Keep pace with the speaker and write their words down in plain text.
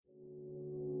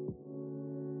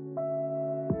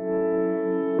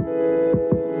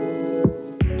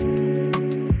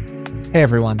Hey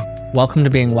everyone, welcome to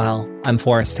Being Well. I'm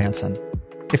Forrest Hansen.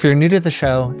 If you're new to the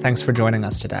show, thanks for joining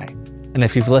us today. And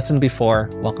if you've listened before,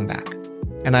 welcome back.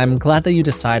 And I'm glad that you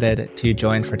decided to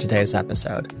join for today's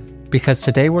episode, because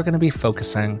today we're going to be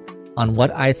focusing on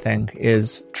what I think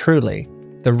is truly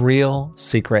the real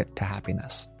secret to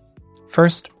happiness.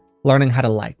 First, learning how to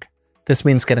like. This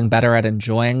means getting better at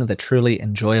enjoying the truly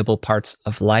enjoyable parts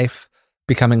of life,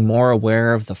 becoming more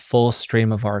aware of the full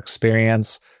stream of our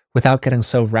experience without getting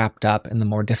so wrapped up in the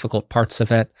more difficult parts of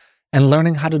it, and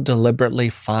learning how to deliberately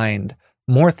find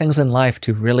more things in life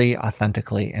to really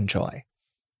authentically enjoy.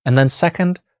 And then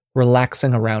second,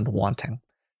 relaxing around wanting.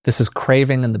 This is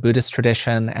craving in the Buddhist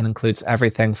tradition and includes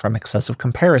everything from excessive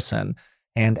comparison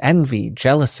and envy,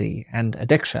 jealousy, and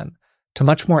addiction to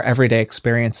much more everyday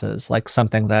experiences like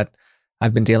something that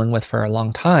I've been dealing with for a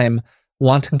long time,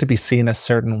 wanting to be seen a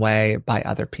certain way by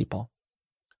other people.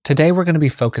 Today, we're going to be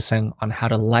focusing on how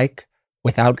to like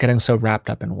without getting so wrapped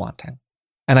up in wanting.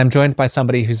 And I'm joined by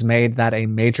somebody who's made that a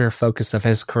major focus of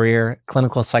his career,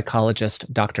 clinical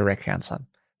psychologist, Dr. Rick Hansen.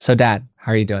 So Dad,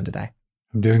 how are you doing today?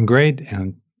 I'm doing great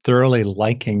and thoroughly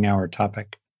liking our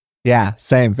topic. Yeah,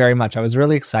 same, very much. I was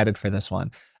really excited for this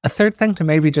one. A third thing to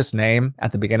maybe just name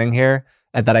at the beginning here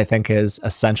that I think is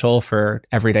essential for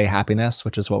everyday happiness,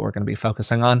 which is what we're going to be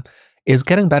focusing on, is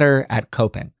getting better at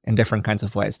coping in different kinds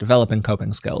of ways, developing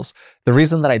coping skills. The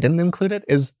reason that I didn't include it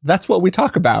is that's what we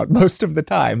talk about most of the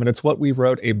time, and it's what we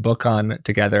wrote a book on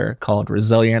together called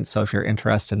Resilient, so if you're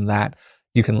interested in that,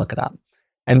 you can look it up.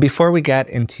 And before we get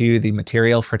into the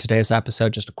material for today's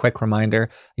episode, just a quick reminder,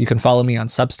 you can follow me on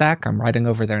Substack. I'm writing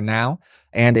over there now.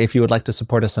 And if you would like to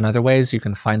support us in other ways, you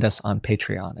can find us on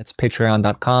Patreon. It's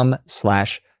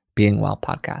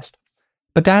patreon.com/beingwellpodcast.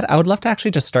 But Dad, I would love to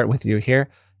actually just start with you here.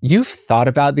 You've thought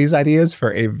about these ideas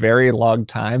for a very long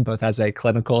time, both as a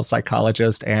clinical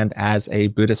psychologist and as a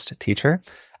Buddhist teacher.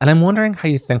 And I'm wondering how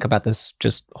you think about this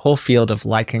just whole field of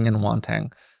liking and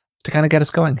wanting to kind of get us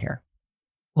going here.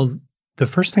 Well, the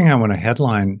first thing I want to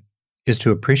headline is to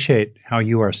appreciate how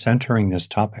you are centering this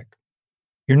topic.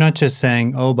 You're not just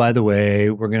saying, oh, by the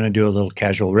way, we're going to do a little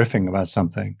casual riffing about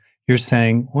something. You're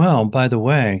saying, well, by the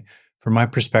way, from my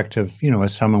perspective,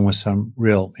 as someone with some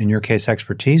real, in your case,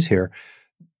 expertise here,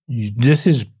 this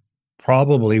is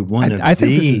probably I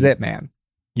think this is it, man.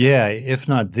 Yeah, if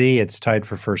not it's tied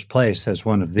for first place as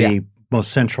one of the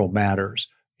most central matters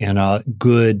in a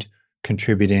good,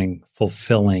 contributing,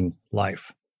 fulfilling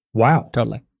life. Wow.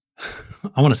 Totally.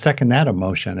 I want to second that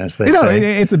emotion, as they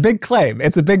say. It's a big claim.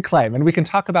 It's a big claim. And we can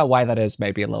talk about why that is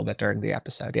maybe a little bit during the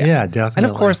episode. Yeah, definitely.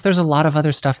 And of course, there's a lot of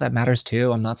other stuff that matters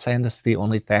too. I'm not saying this is the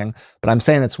only thing, but I'm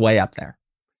saying it's way up there.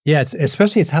 Yeah,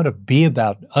 it's how to be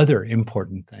about other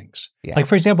important things. Yeah. Like,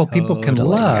 for example, people can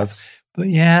love, but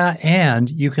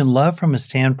and you can love from a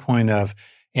standpoint of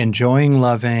enjoying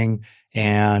loving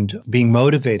and being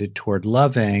motivated toward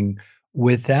loving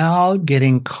without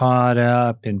getting caught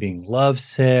up in being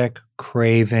lovesick,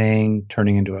 craving,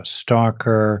 turning into a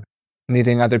stalker.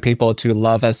 Needing other people to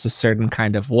love us a certain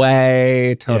kind of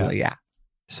way. Totally, yeah.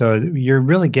 So you're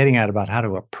really getting at about how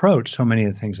to approach so many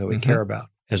of the things that we care about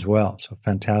as well. So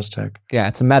fantastic. Yeah,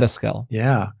 it's a meta skill.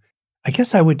 Yeah. I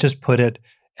guess I would just put it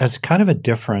as kind of a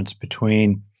difference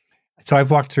between, so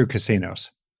I've walked through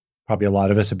casinos. Probably a lot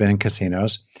of us have been in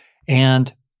casinos.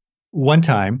 And one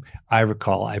time, I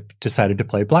recall, I decided to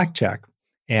play blackjack.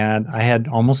 And I had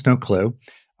almost no clue.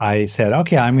 I said,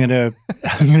 okay, I'm going to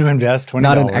invest $20.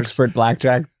 Not an expert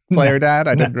blackjack player, Dad.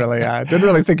 I didn't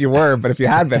really think you were, but if you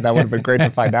had been, that would have been great to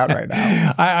find out right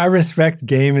now. I respect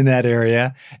game in that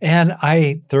area, and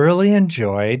I thoroughly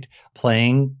enjoyed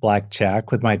playing blackjack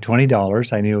with my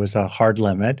 $20. I knew it was a hard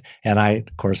limit, and I,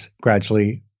 of course,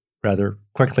 rather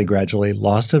quickly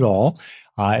lost it all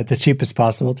at the cheapest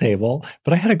possible table,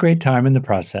 but I had a great time in the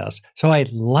process. So I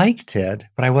liked it,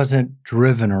 but I wasn't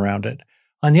driven around it.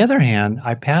 On the other hand,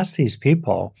 I passed these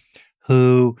people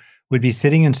who would be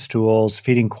sitting in stools,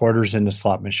 feeding quarters into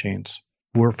slot machines,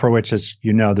 for which, as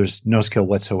you know, there's no skill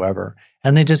whatsoever.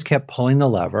 And they just kept pulling the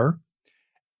lever.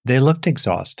 They looked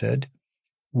exhausted.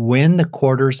 When the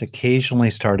quarters occasionally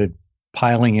started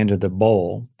piling into the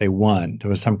bowl, they won. There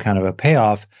was some kind of a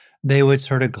payoff. They would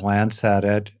sort of glance at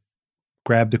it,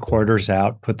 grab the quarters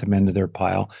out, put them into their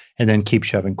pile, and then keep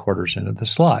shoving quarters into the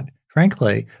slot.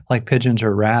 Frankly, like pigeons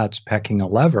or rats pecking a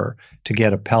lever to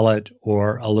get a pellet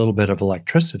or a little bit of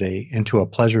electricity into a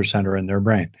pleasure center in their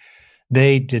brain.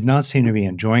 They did not seem to be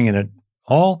enjoying it at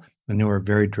all, and they were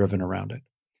very driven around it.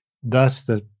 Thus,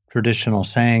 the traditional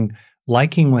saying,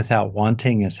 liking without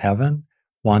wanting is heaven,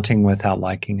 wanting without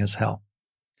liking is hell.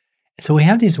 So we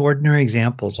have these ordinary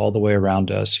examples all the way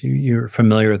around us. You're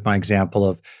familiar with my example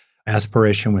of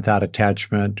aspiration without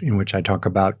attachment, in which I talk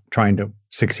about trying to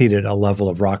succeed at a level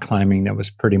of rock climbing that was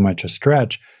pretty much a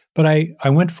stretch. But I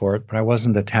went for it, but I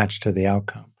wasn't attached to the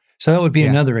outcome. So that would be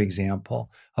another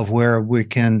example of where we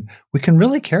can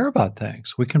really care about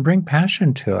things. We can bring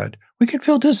passion to it. We can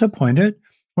feel disappointed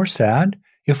or sad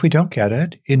if we don't get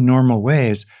it in normal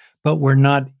ways, but we're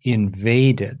not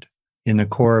invaded in the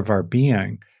core of our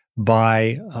being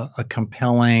by a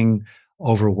compelling,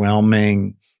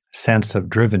 overwhelming sense of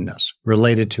drivenness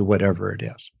related to whatever it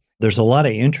is. There's a lot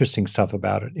of interesting stuff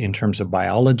about it in terms of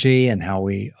biology and how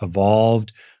we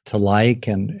evolved to like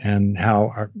and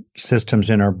how our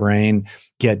systems in our brain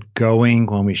get going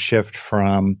when we shift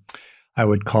from, I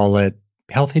would call it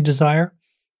healthy desire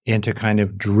into kind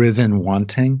of driven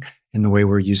wanting in the way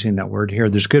we're using that word here.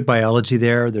 There's good biology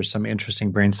there. There's some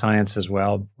interesting brain science as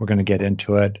well. We're going to get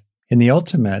into it. In the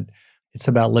ultimate, it's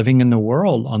about living in the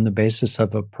world on the basis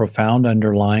of a profound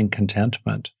underlying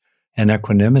contentment and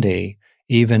equanimity,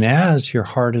 even as your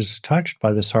heart is touched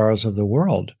by the sorrows of the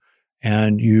world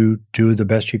and you do the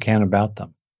best you can about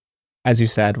them. As you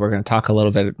said, we're going to talk a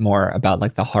little bit more about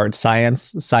like the hard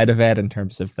science side of it in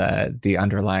terms of the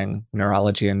underlying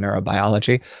neurology and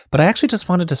neurobiology. But I actually just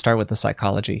wanted to start with the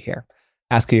psychology here.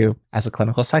 Ask you, as a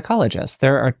clinical psychologist,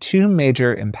 there are two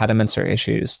major impediments or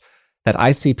issues that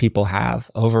I see people have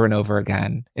over and over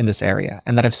again in this area,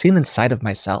 and that I've seen inside of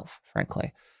myself,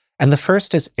 frankly. And the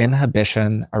first is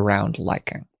inhibition around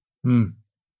liking.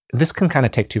 This can kind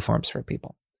of take two forms for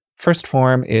people. First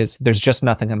form is there's just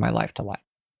nothing in my life to like.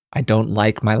 I don't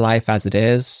like my life as it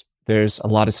is. There's a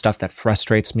lot of stuff that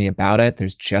frustrates me about it.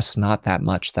 There's just not that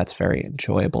much that's very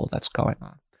enjoyable that's going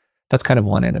on. That's kind of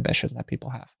one inhibition that people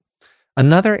have.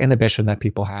 Another inhibition that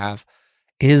people have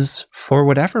is, for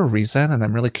whatever reason, and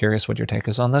I'm really curious what your take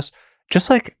is on this, just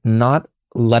like not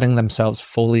letting themselves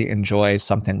fully enjoy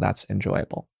something that's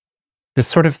enjoyable. This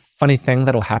sort of funny thing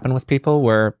that'll happen with people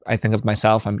where I think of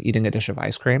myself, I'm eating a dish of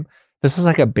ice cream. This is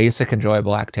like a basic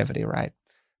enjoyable activity, right?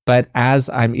 But as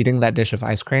I'm eating that dish of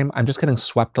ice cream, I'm just getting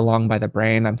swept along by the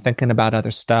brain. I'm thinking about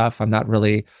other stuff. I'm not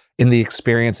really in the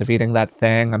experience of eating that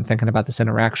thing. I'm thinking about this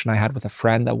interaction I had with a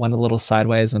friend that went a little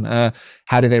sideways and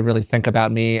how do they really think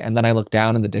about me? And then I look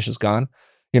down and the dish is gone,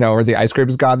 or the ice cream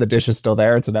is gone. The dish is still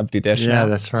there. It's an empty dish now.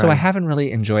 That's right. So I haven't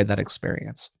really enjoyed that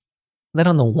experience. Then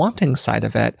on the wanting side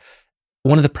of it,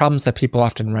 one of the problems that people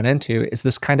often run into is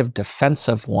this kind of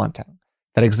defensive wanting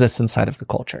that exists inside of the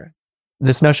culture.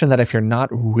 This notion that if you're not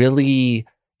really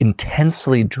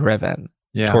intensely driven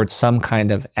towards some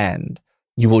kind of end,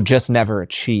 you will just never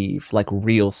achieve like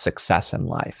real success in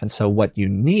life. And so what you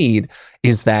need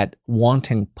is that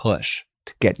wanting push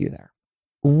to get you there.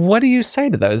 What do you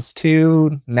say to those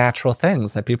two natural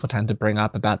things that people tend to bring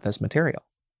up about this material?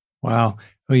 Wow.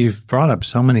 Well, you've brought up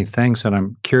so many things, and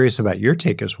I'm curious about your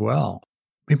take as well.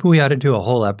 Maybe we ought to do a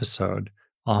whole episode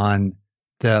on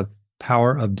the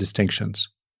power of distinctions.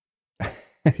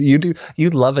 You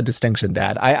love a distinction,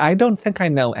 Dad. I don't think I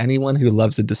know anyone who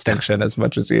loves a distinction as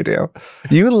much as you do.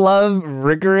 You love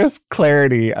rigorous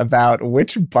clarity about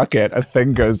which bucket a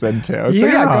thing goes into.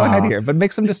 So go ahead here, but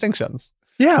make some distinctions.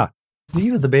 Yeah.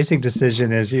 The basic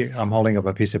decision is I'm holding up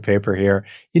a piece of paper here.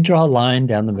 You draw a line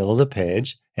down the middle of the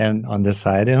page and on this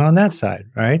side and on that side,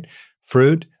 right?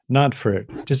 Fruit, not fruit,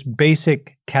 just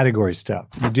basic category stuff.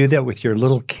 You do that with your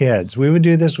little kids. We would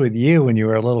do this with you when you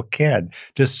were a little kid,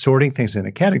 just sorting things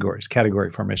into categories,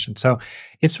 category formation. So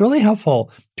it's really helpful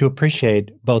to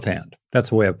appreciate both and.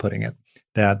 That's a way of putting it.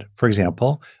 That, for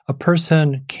example, a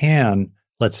person can,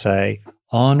 let's say,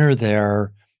 honor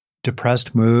their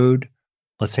depressed mood.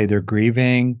 Let's say they're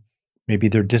grieving, maybe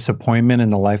their disappointment in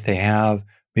the life they have,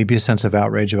 maybe a sense of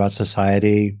outrage about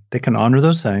society. They can honor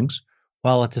those things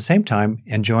while at the same time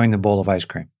enjoying the bowl of ice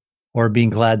cream, or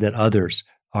being glad that others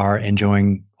are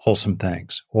enjoying wholesome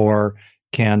things, or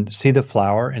can see the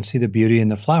flower and see the beauty in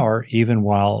the flower, even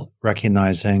while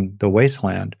recognizing the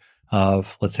wasteland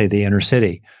of, let's say, the inner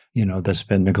city, that's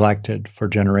been neglected for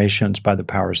generations by the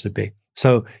powers that be.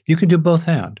 So you can do both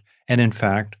and. And in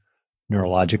fact,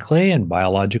 neurologically and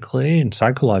biologically and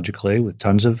psychologically, with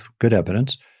tons of good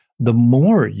evidence, the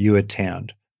more you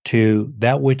attend to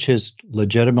that which is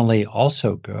legitimately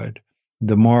also good,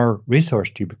 the more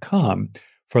resourced you become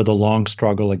for the long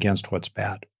struggle against what's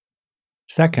bad.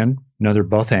 Second, another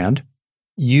both and,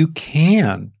 you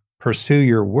can pursue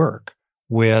your work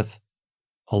with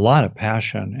a lot of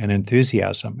passion and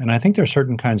enthusiasm. And I think there are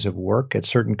certain kinds of work at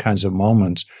certain kinds of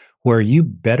moments where you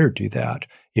better do that.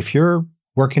 If you're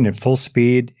working at full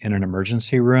speed in an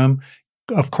emergency room,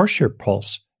 of course your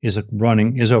pulse is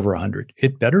over 100.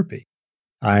 It better be.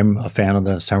 I'm a fan of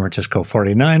the San Francisco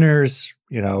 49ers,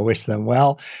 wish them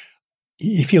well.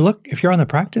 if you're on the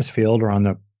practice field or on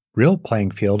the real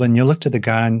playing field and you look to the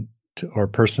guy or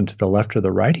person to the left or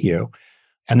the right of you,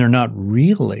 and they're not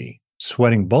really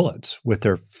sweating bullets with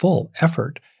their full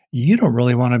effort, you don't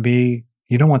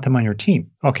want them on your team.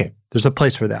 Okay, there's a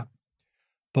place for that.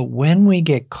 But when we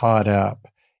get caught up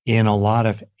in a lot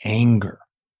of anger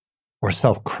or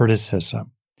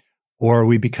self-criticism, or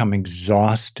we become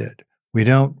exhausted, we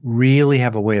don't really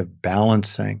have a way of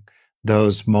balancing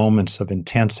those moments of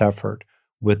intense effort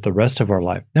with the rest of our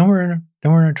life, then we're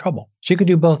in trouble. So you could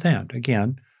do both and.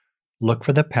 Again, look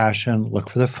for the passion, look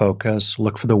for the focus,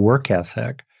 look for the work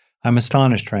ethic. I'm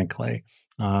astonished, frankly.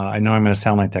 I know I'm going to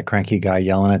sound like that cranky guy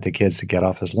yelling at the kids to get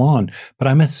off his lawn, but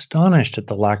I'm astonished at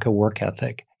the lack of work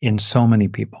ethic in so many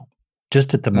people,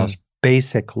 just at the most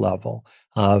basic level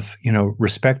of,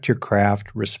 respect your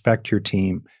craft, respect your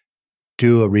team,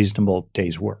 do a reasonable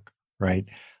day's work, right?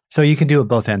 So you can do it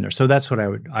both end there. So that's what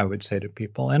I would say to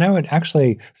people. And I would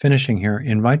actually, finishing here,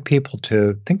 invite people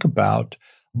to think about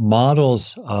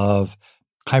models of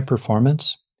high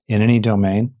performance in any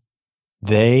domain.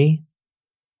 They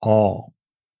all,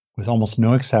 with almost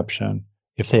no exception,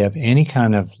 if they have any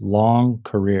kind of long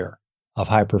career of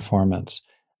high performance,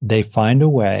 they find a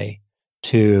way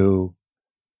to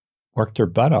work their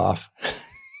butt off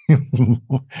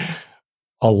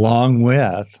along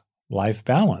with life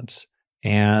balance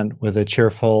and with a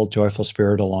cheerful, joyful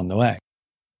spirit along the way.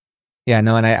 Yeah,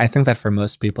 no, and I think that for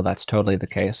most people, that's totally the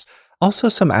case. Also,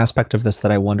 some aspect of this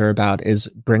that I wonder about is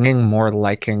bringing more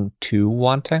liking to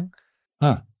wanting.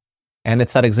 Huh. And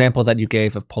it's that example that you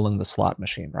gave of pulling the slot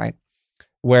machine, right?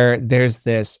 Where there's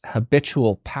this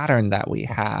habitual pattern that we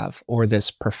have, or this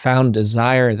profound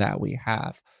desire that we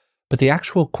have. But the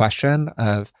actual question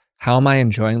of how am I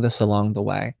enjoying this along the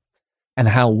way? And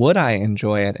how would I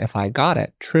enjoy it if I got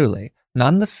it truly?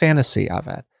 Not in the fantasy of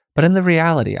it, but in the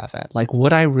reality of it. Like,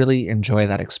 would I really enjoy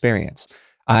that experience?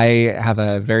 I have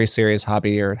a very serious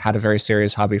hobby, or had a very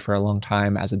serious hobby for a long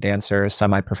time as a dancer,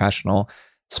 semi-professional,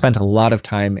 spent a lot of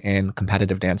time in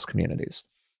competitive dance communities.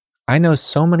 I know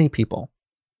so many people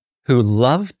who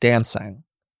love dancing,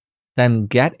 then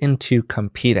get into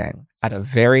competing at a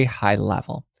very high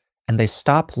level, and they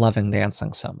stop loving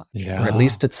dancing so much. Yeah. Or at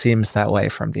least it seems that way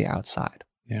from the outside.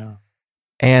 Yeah.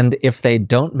 And if they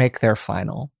don't make their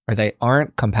final, or they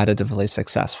aren't competitively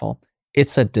successful,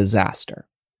 it's a disaster.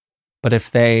 But if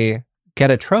they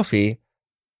get a trophy,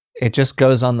 it just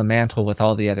goes on the mantle with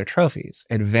all the other trophies.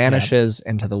 It vanishes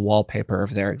into the wallpaper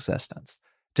of their existence.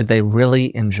 Did they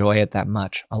really enjoy it that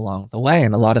much along the way?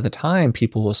 And a lot of the time,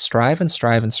 people will strive and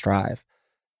strive and strive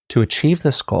to achieve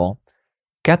this goal,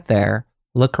 get there,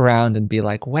 look around and be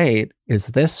like, wait, is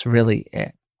this really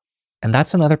it? And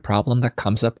that's another problem that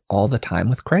comes up all the time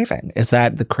with craving, is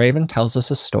that the craving tells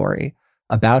us a story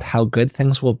about how good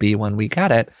things will be when we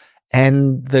get it.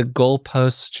 And the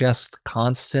goalposts just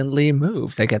constantly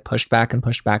move. They get pushed back and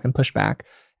pushed back and pushed back.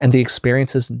 And the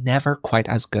experience is never quite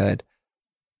as good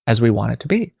as we want it to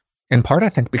be. In part, I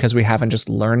think, because we haven't just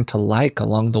learned to like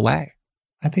along the way.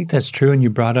 I think that's true. And you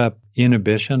brought up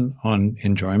inhibition on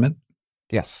enjoyment.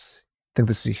 Yes, I think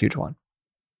this is a huge one.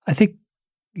 I think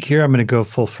here I'm going to go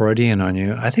full Freudian on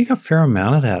you. I think a fair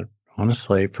amount of that,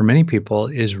 honestly, for many people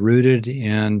is rooted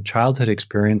in childhood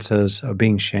experiences of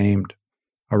being shamed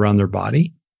around their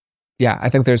body. Yeah, I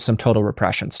think there's some total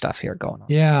repression stuff here going on.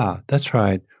 Yeah, that's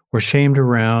right. We're shamed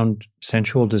around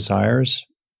sensual desires,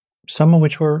 some of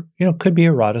which were, could be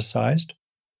eroticized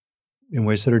in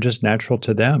ways that are just natural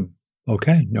to them.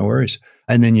 Okay, no worries.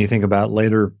 And then you think about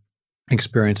later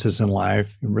experiences in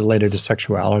life related to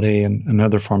sexuality and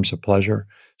other forms of pleasure.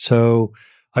 So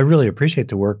I really appreciate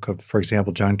the work of, for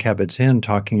example, Jon Kabat-Zinn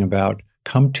talking about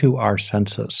come to our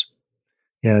senses.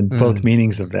 And both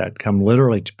meanings of that come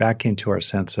literally back into our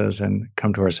senses and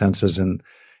come to our senses in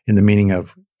the meaning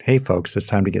of, hey, folks, it's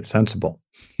time to get sensible,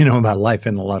 about life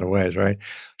in a lot of ways, right?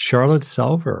 Charlotte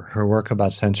Selver, her work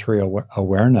about sensory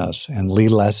awareness, and Lee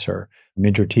Lesser,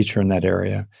 major teacher in that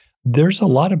area. There's a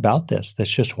lot about this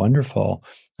that's just wonderful.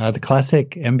 The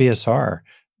classic MBSR,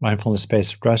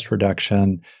 mindfulness-based stress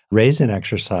reduction, raisin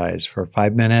exercise for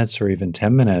 5 minutes or even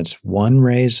 10 minutes, one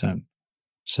raisin.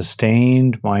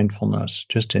 Sustained mindfulness.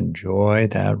 Just enjoy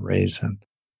that raisin.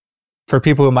 For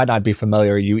people who might not be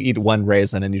familiar, you eat one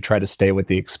raisin and you try to stay with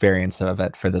the experience of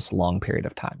it for this long period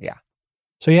of time. Yeah.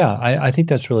 So yeah, I think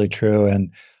that's really true.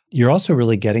 And you're also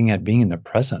really getting at being in the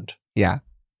present. Yeah,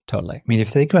 totally. I mean, if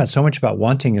you think about so much about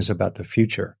wanting is about the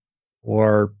future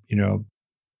or,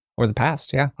 or the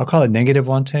past. Yeah. I'll call it negative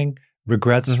wanting,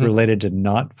 regrets related to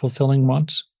not fulfilling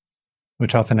wants,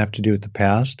 which often have to do with the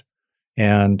past.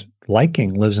 And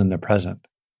liking lives in the present.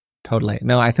 Totally.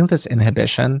 No, I think this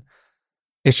inhibition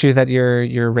issue that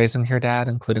you're raising here, Dad,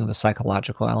 including the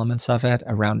psychological elements of it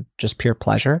around just pure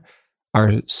pleasure,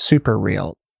 are super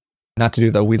real. Not to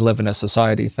do the we live in a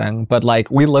society thing, but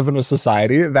like we live in a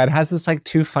society that has this like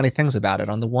two funny things about it.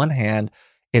 On the one hand,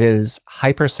 it is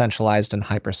hyper-sensualized and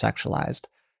hyper-sexualized.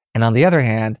 And on the other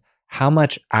hand, how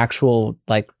much actual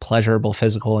like pleasurable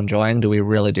physical enjoying do we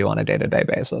really do on a day-to-day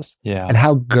basis? Yeah. And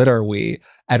how good are we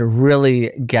at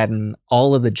really getting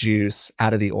all of the juice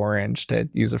out of the orange, to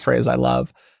use a phrase I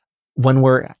love, when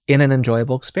we're in an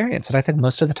enjoyable experience? And I think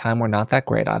most of the time we're not that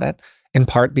great at it, in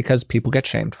part because people get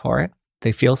shamed for it.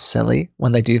 They feel silly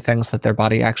when they do things that their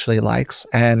body actually likes.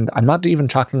 And I'm not even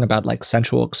talking about like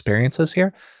sensual experiences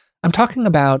here. I'm talking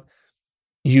about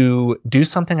you do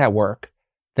something at work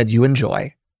that you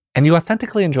enjoy and you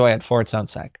authentically enjoy it for its own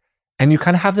sake. And you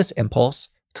kind of have this impulse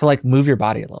to like move your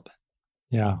body a little bit.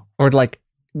 Yeah. Or to like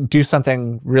do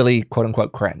something really quote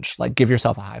unquote cringe, like give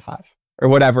yourself a high five or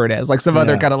whatever it is, like some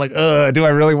other kind of like, do I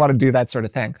really want to do that sort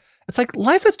of thing? It's like,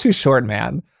 life is too short,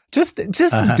 man. Just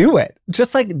do it.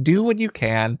 Just like do what you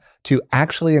can to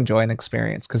actually enjoy an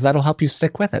experience, because that'll help you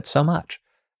stick with it so much.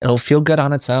 It'll feel good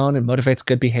on its own and motivates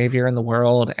good behavior in the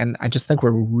world. And I just think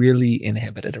we're really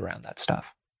inhibited around that stuff.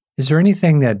 Is there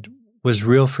anything that was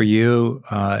real for you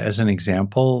as an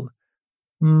example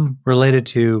related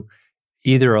to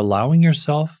either allowing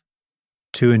yourself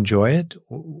to enjoy it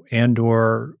and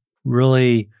or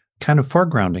really kind of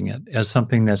foregrounding it as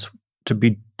something that's to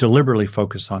be deliberately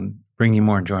focused on bringing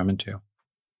more enjoyment to?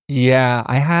 Yeah,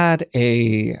 I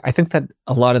think that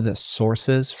a lot of the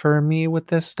sources for me with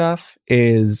this stuff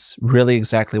is really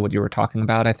exactly what you were talking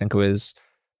about. I think it was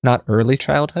not early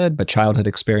childhood, but childhood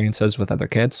experiences with other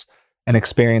kids and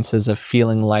experiences of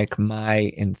feeling like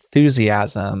my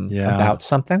enthusiasm about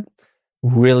something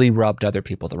really rubbed other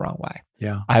people the wrong way.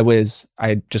 Yeah.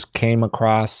 I just came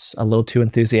across a little too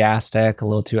enthusiastic, a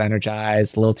little too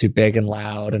energized, a little too big and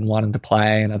loud and wanting to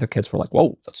play. And other kids were like,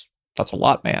 whoa, that's a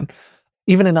lot, man.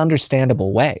 Even in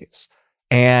understandable ways.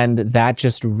 And that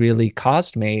just really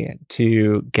caused me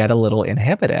to get a little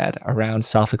inhibited around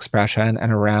self-expression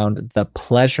and around the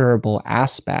pleasurable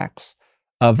aspects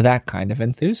of that kind of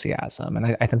enthusiasm.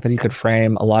 And I think that you could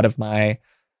frame a lot of my,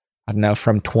 I don't know,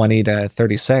 from 20 to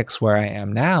 36, where I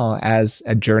am now, as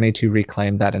a journey to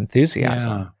reclaim that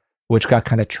enthusiasm, which got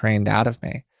kind of trained out of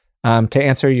me. To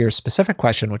answer your specific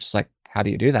question, which is like, how do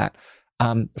you do that?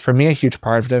 For me, a huge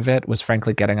part of it was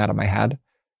frankly getting out of my head.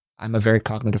 I'm a very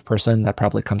cognitive person. That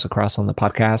probably comes across on the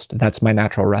podcast. That's my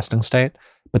natural resting state.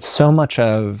 But so much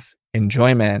of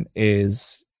enjoyment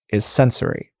is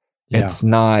sensory. Yeah. It's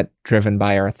not driven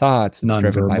by our thoughts. It's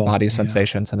driven by body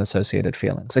sensations and associated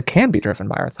feelings. It can be driven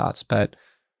by our thoughts, but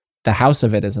the house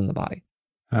of it is in the body.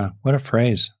 What a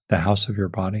phrase, the house of your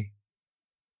body.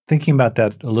 Thinking about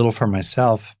that a little for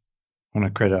myself, I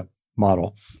want to create a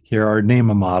model here, or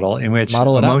name a model in which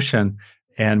emotion,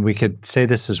 and we could say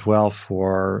this as well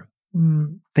for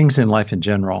things in life in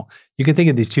general. You could think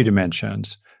of these two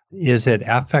dimensions. Is it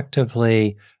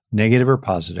affectively negative or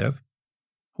positive,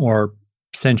 or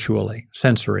sensory,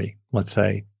 let's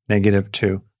say, negative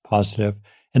to positive?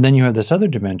 And then you have this other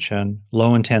dimension,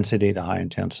 low intensity to high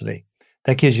intensity.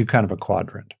 That gives you kind of a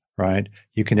quadrant, right?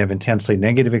 You can have intensely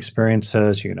negative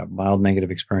experiences. You can have mild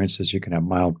negative experiences. You can have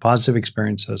mild positive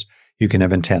experiences. You can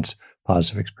have intense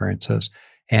positive experiences.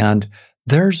 And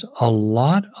there's a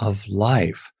lot of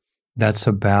life that's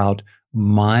about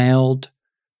mildly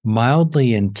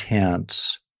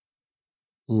intense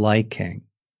liking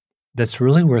that's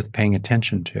really worth paying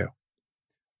attention to.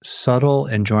 Subtle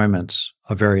enjoyments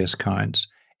of various kinds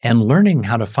and learning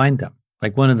how to find them.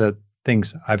 Like, one of the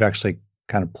things I've actually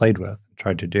kind of played with,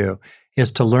 tried to do,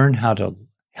 is to learn how to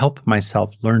help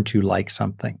myself learn to like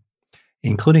something,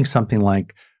 including something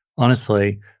like,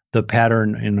 honestly, the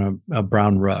pattern in a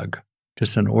brown rug,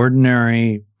 just an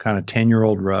ordinary kind of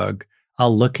 10-year-old rug.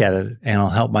 I'll look at it and I'll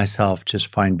help myself just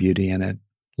find beauty in it,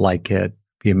 like it,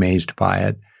 be amazed by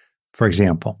it, for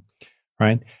example,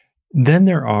 right? Then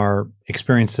there are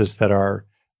experiences that are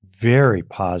very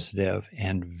positive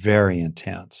and very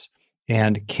intense.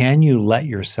 And can you let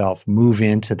yourself move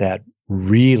into that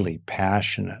really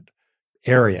passionate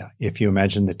area? If you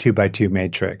imagine the 2x2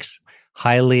 matrix,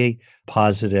 highly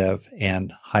positive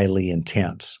and highly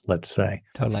intense, let's say.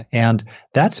 Totally. And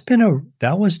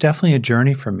that was definitely a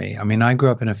journey for me. I mean, I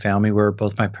grew up in a family where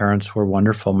both my parents were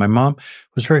wonderful. My mom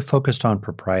was very focused on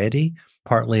propriety,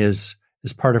 partly as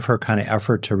part of her kind of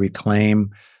effort to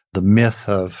reclaim the myth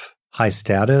of high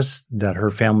status that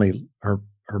her family, her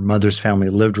mother's family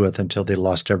lived with until they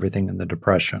lost everything in the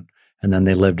Depression. And then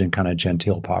they lived in kind of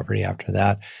genteel poverty after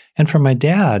that. And for my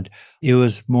dad, it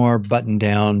was more buttoned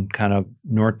down, kind of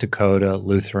North Dakota,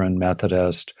 Lutheran,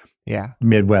 Methodist,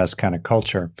 Midwest kind of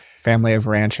culture. Family of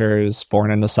ranchers,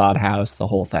 born in a sod house, the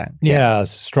whole thing. Yeah,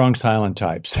 strong silent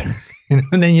types.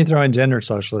 And then you throw in gender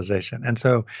socialization. And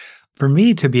so for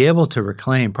me to be able to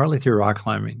reclaim, partly through rock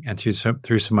climbing and through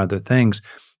some other things,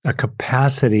 a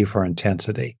capacity for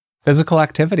intensity. Physical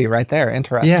activity right there.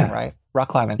 Interesting, right? Rock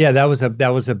climbing. Yeah, that was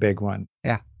a big one.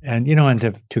 Yeah. And, and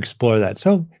to explore that.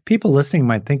 So people listening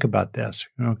might think about this.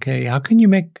 Okay, how can you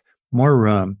make more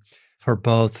room for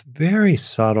both very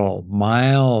subtle,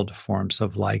 mild forms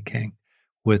of liking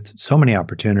with so many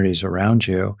opportunities around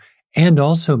you, and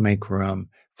also make room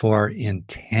for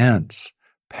intense,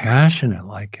 passionate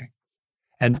liking?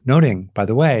 And noting, by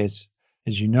the way, as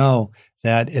you know,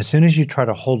 that as soon as you try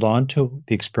to hold on to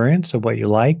the experience of what you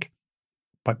like,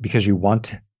 but because you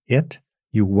want it,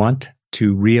 you want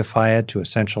to reify it, to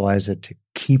essentialize it, to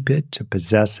keep it, to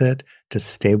possess it, to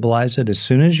stabilize it, as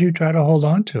soon as you try to hold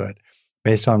on to it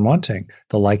based on wanting,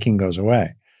 the liking goes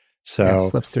away. So it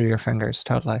slips through your fingers,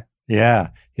 totally. Yeah,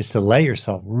 is to let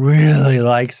yourself really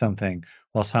like something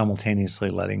while simultaneously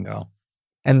letting go.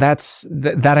 And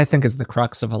that I think is the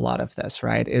crux of a lot of this,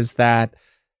 right? Is that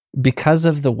because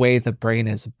of the way the brain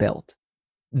is built,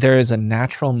 there is a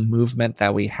natural movement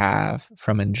that we have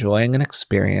from enjoying an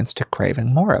experience to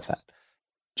craving more of it.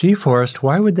 Gee, Forrest,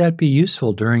 why would that be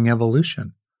useful during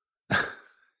evolution?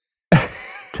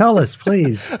 Tell us,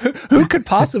 please. Who could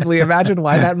possibly imagine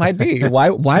why that might be? Why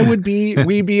would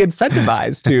we be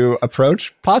incentivized to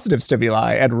approach positive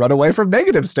stimuli and run away from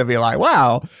negative stimuli?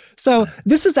 Wow. So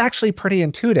this is actually pretty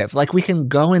intuitive. Like, we can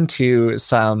go into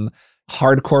some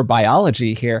hardcore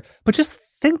biology here, but just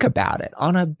think about it.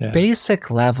 On a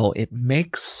basic level, it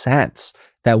makes sense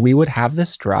that we would have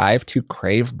this drive to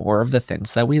crave more of the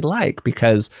things that we like,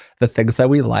 because the things that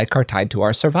we like are tied to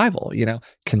our survival.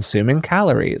 Consuming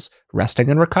calories, resting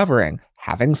and recovering,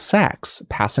 having sex,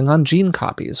 passing on gene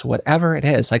copies, whatever it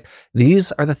is. Like,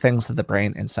 these are the things that the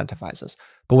brain incentivizes.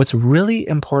 But what's really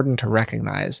important to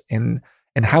recognize in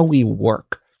how we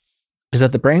work is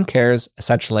that the brain cares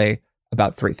essentially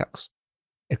about three things.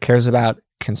 It cares about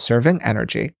conserving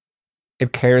energy.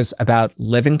 It cares about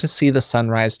living to see the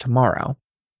sunrise tomorrow,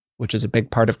 which is a big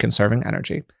part of conserving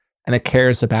energy. And it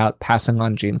cares about passing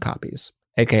on gene copies,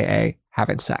 aka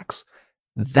having sex.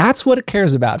 That's what it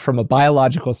cares about from a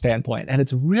biological standpoint. And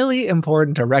it's really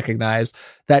important to recognize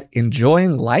that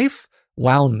enjoying life,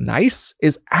 while nice,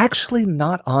 is actually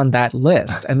not on that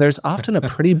list. And there's often a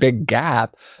pretty big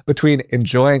gap between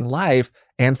enjoying life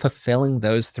and fulfilling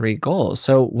those three goals.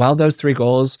 So while those three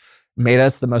goals made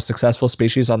us the most successful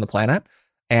species on the planet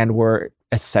and were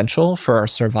essential for our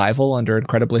survival under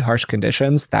incredibly harsh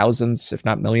conditions thousands, if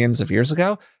not millions of years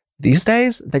ago, these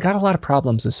days, they got a lot of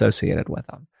problems associated with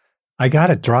them. I got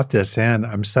to drop this in.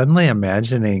 I'm suddenly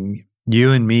imagining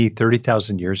you and me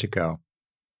 30,000 years ago,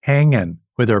 hanging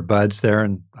with our buds there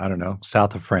in, I don't know,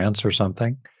 south of France or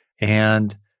something,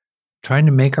 and trying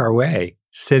to make our way,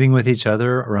 sitting with each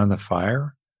other around the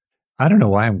fire. I don't know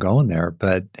why I'm going there,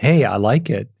 but hey, I like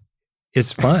it.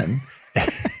 It's fun.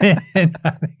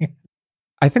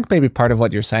 I think maybe part of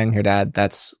what you're saying here, Dad,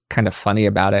 that's kind of funny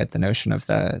about it, the notion of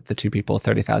the two people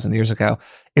 30,000 years ago,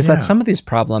 is that some of these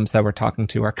problems that we're talking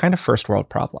to are kind of first world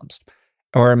problems.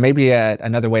 Or maybe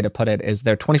another way to put it is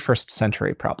they're 21st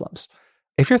century problems.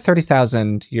 If you're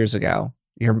 30,000 years ago,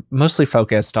 you're mostly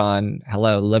focused on,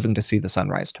 living to see the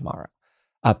sunrise tomorrow.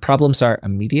 Problems are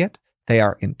immediate, they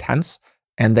are intense,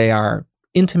 and they are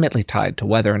intimately tied to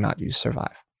whether or not you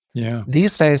survive. Yeah.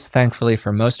 These days, thankfully,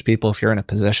 for most people, if you're in a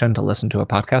position to listen to a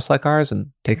podcast like ours and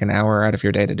take an hour out of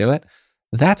your day to do it,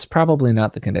 that's probably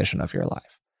not the condition of your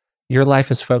life. Your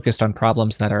life is focused on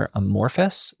problems that are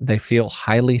amorphous. They feel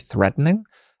highly threatening,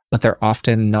 but they're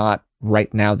often not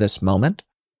right now, this moment.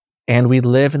 And we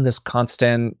live in this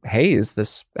constant haze,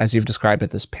 this, as you've described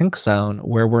it, this pink zone,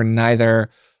 where we're neither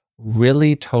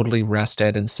really totally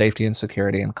rested in safety and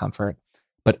security and comfort,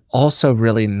 but also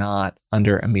really not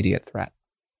under immediate threat.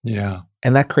 Yeah.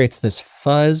 And that creates this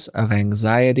fuzz of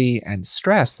anxiety and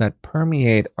stress that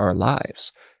permeate our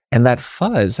lives. And that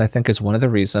fuzz, I think, is one of the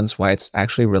reasons why it's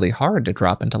actually really hard to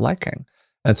drop into liking.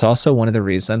 And it's also one of the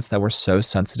reasons that we're so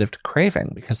sensitive to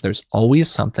craving, because there's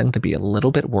always something to be a little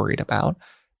bit worried about.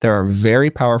 There are very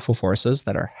powerful forces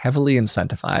that are heavily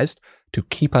incentivized to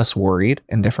keep us worried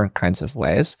in different kinds of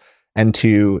ways, and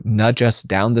to nudge us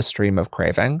down the stream of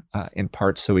craving, in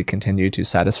part so we continue to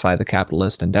satisfy the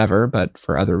capitalist endeavor, but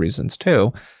for other reasons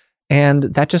too. And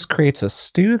that just creates a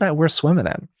stew that we're swimming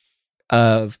in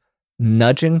of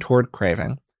nudging toward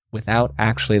craving without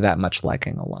actually that much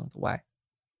liking along the way.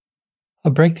 A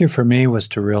breakthrough for me was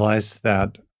to realize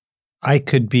that I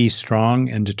could be strong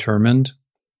and determined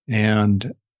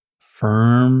and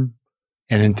firm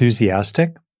and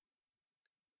enthusiastic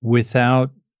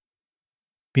without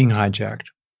being hijacked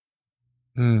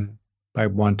by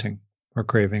wanting or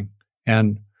craving,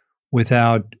 and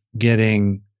without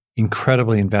getting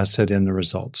incredibly invested in the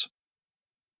results.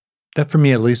 That for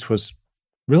me, at least, was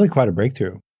really quite a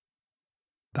breakthrough.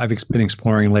 I've been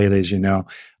exploring lately, as you know,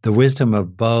 the wisdom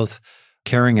of both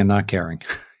caring and not caring.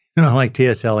 Like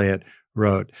T.S. Eliot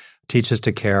wrote, teach us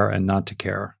to care and not to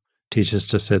care, teach us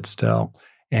to sit still.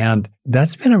 And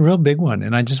that's been a real big one.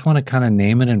 And I just want to kind of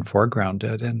name it and foreground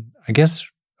it. And I guess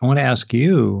I want to ask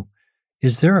you,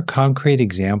 is there a concrete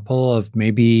example of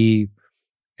maybe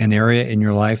an area in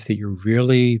your life that you've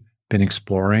really been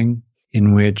exploring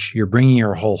in which you're bringing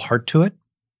your whole heart to it,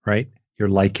 right? You're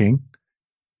liking,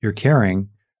 you're caring,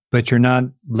 but you're not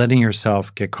letting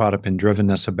yourself get caught up in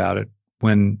drivenness about it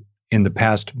when in the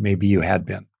past maybe you had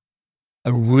been?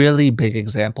 A really big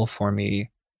example for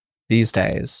me these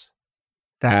days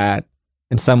that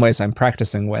in some ways I'm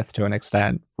practicing with to an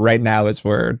extent right now as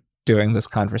we're doing this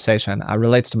conversation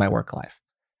relates to my work life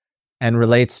and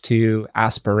relates to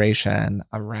aspiration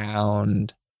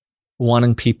around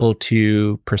wanting people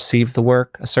to perceive the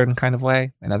work a certain kind of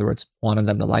way. In other words, wanting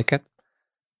them to like it,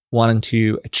 wanting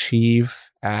to achieve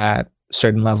at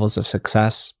certain levels of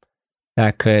success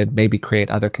that could maybe create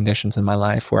other conditions in my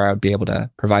life where I would be able to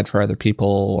provide for other people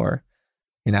or,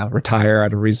 retire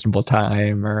at a reasonable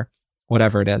time or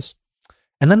whatever it is.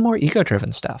 And then more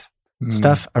ego-driven stuff,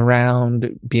 stuff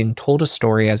around being told a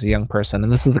story as a young person.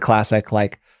 And this is the classic,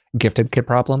 like, gifted kid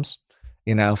problems,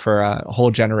 for a whole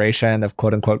generation of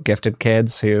quote unquote gifted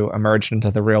kids who emerged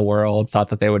into the real world, thought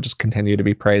that they would just continue to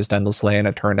be praised endlessly. And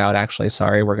it turned out, actually,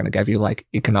 sorry, we're going to give you like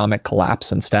economic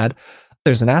collapse instead.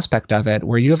 There's an aspect of it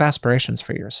where you have aspirations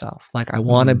for yourself. Like, I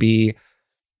want to be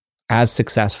as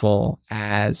successful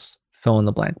as fill in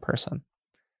the blank person.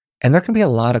 And there can be a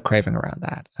lot of craving around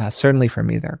that. Certainly for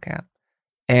me, there can.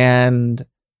 And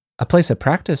a place of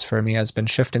practice for me has been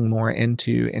shifting more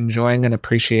into enjoying and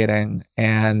appreciating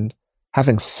and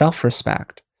having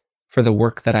self-respect for the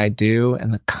work that I do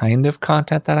and the kind of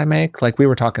content that I make. Like, we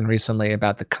were talking recently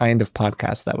about the kind of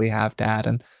podcast that we have, Dad.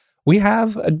 And we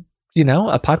have a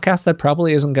podcast that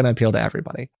probably isn't going to appeal to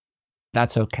everybody.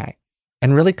 That's okay.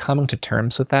 And really coming to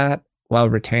terms with that while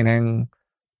retaining,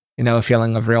 a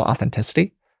feeling of real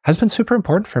authenticity has been super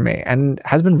important for me and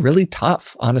has been really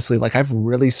tough, honestly. Like, I've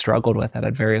really struggled with it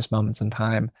at various moments in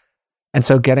time. And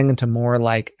so getting into more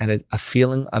like a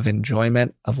feeling of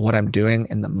enjoyment of what I'm doing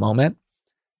in the moment,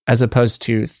 as opposed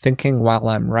to thinking while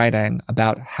I'm writing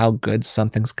about how good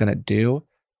something's going to do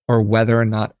or whether or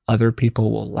not other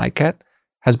people will like it,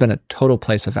 has been a total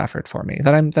place of effort for me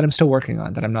that I'm still working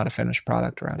on, that I'm not a finished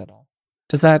product around at all.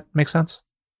 Does that make sense?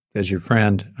 As your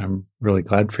friend, I'm really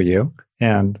glad for you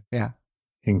and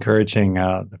encouraging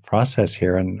the process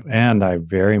here. And I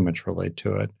very much relate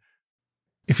to it.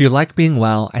 If you like being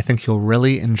well, I think you'll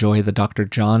really enjoy the Dr.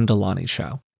 John Delony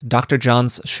Show. Dr.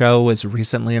 John's show was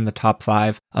recently in the top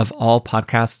 5 of all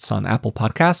podcasts on Apple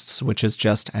Podcasts, which is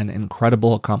just an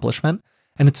incredible accomplishment,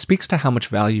 and it speaks to how much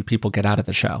value people get out of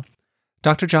the show.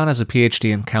 Dr. John has a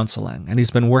PhD in counseling, and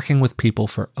he's been working with people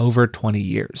for over 20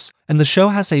 years. And the show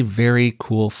has a very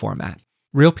cool format.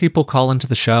 Real people call into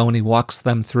the show, and he walks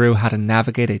them through how to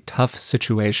navigate a tough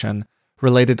situation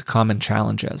related to common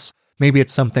challenges. Maybe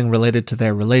it's something related to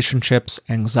their relationships,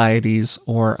 anxieties,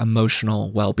 or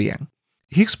emotional well-being.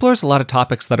 He explores a lot of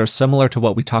topics that are similar to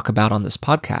what we talk about on this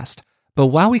podcast. But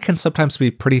while we can sometimes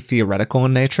be pretty theoretical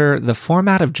in nature, the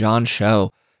format of John's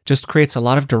show just creates a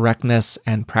lot of directness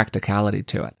and practicality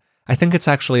to it. I think it's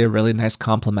actually a really nice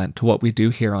complement to what we do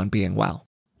here on Being Well.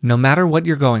 No matter what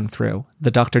you're going through,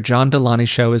 the Dr. John Delony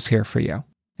Show is here for you.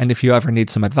 And if you ever need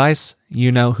some advice,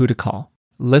 you know who to call.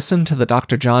 Listen to the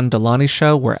Dr. John Delony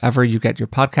Show wherever you get your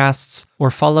podcasts,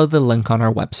 or follow the link on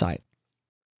our website.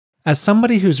 As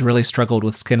somebody who's really struggled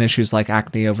with skin issues like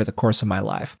acne over the course of my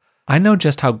life, I know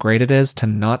just how great it is to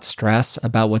not stress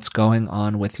about what's going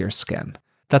on with your skin.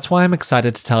 That's why I'm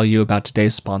excited to tell you about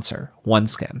today's sponsor,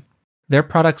 OneSkin. Their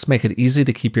products make it easy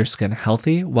to keep your skin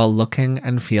healthy while looking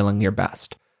and feeling your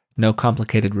best. No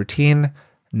complicated routine,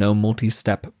 no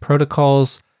multi-step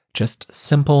protocols, just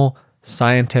simple,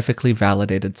 scientifically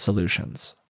validated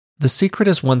solutions. The secret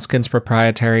is OneSkin's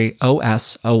proprietary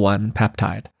OS01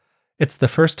 peptide. It's the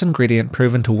first ingredient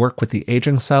proven to work with the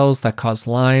aging cells that cause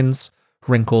lines,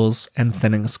 wrinkles, and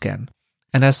thinning skin.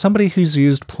 And as somebody who's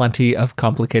used plenty of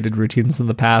complicated routines in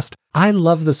the past, I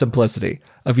love the simplicity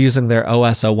of using their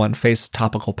OS01 face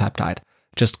topical peptide.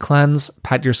 Just cleanse,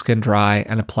 pat your skin dry,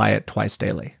 and apply it twice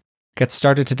daily. Get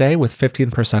started today with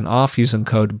 15% off using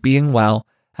code BEINGWELL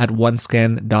at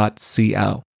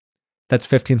oneskin.co. That's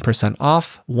 15%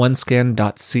 off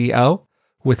oneskin.co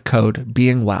with code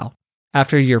BEINGWELL.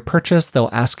 After your purchase, they'll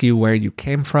ask you where you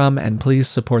came from, and please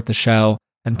support the show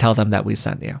and tell them that we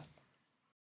sent you.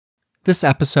 This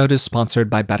episode is sponsored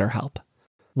by BetterHelp.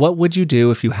 What would you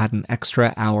do if you had an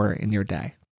extra hour in your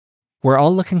day? We're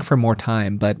all looking for more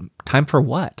time, but time for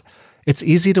what? It's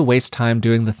easy to waste time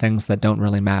doing the things that don't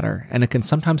really matter, and it can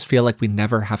sometimes feel like we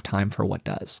never have time for what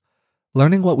does.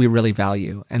 Learning what we really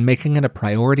value and making it a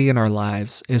priority in our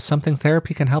lives is something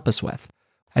therapy can help us with.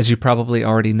 As you probably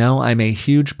already know, I'm a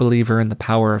huge believer in the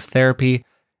power of therapy,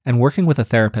 and working with a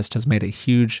therapist has made a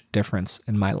huge difference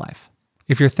in my life.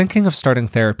 If you're thinking of starting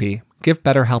therapy, give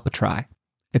BetterHelp a try.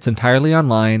 It's entirely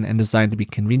online and designed to be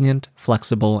convenient,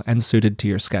 flexible, and suited to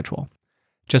your schedule.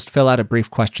 Just fill out a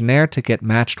brief questionnaire to get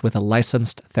matched with a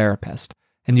licensed therapist,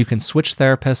 and you can switch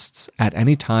therapists at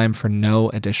any time for no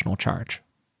additional charge.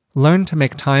 Learn to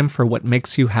make time for what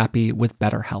makes you happy with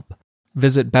BetterHelp.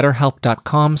 Visit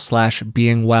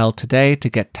betterhelp.com/beingwell today to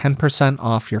get 10%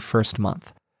 off your first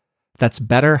month. That's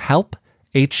BetterHelp,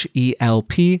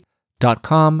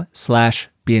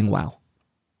 HELP.com/beingwell.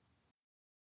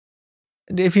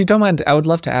 If you don't mind, I would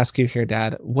love to ask you here,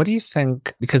 Dad, what do you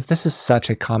think, because this is such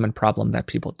a common problem that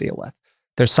people deal with.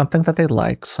 There's something that they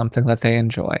like, something that they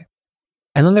enjoy.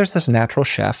 And then there's this natural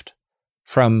shift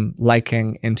from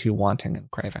liking into wanting and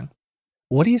craving.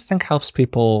 What do you think helps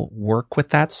people work with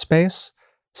that space,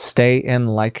 stay in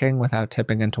liking without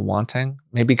tipping into wanting,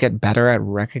 maybe get better at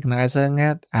recognizing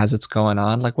it as it's going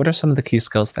on? Like, what are some of the key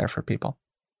skills there for people?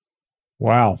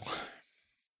 Wow.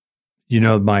 You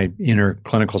know, my inner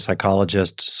clinical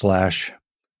psychologist /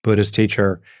 Buddhist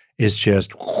teacher is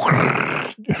just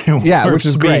yeah, which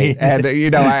is great. And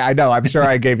I know, I'm sure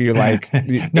I gave you like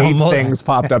 8 things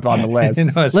popped up on the list.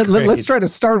 Let's try to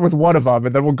start with one of them,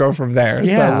 and then we'll go from there.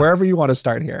 Yeah. So wherever you want to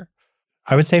start here.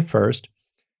 I would say first,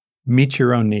 meet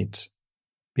your own needs,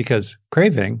 because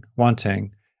craving,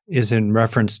 wanting, is in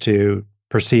reference to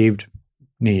perceived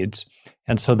needs.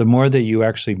 And so the more that you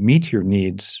actually meet your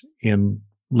needs in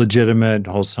legitimate,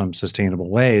 wholesome, sustainable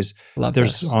ways,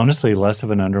 there's honestly less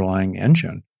of an underlying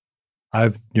engine.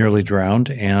 I've nearly drowned,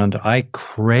 and I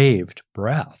craved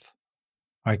breath.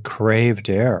 I craved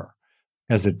air.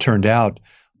 As it turned out,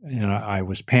 I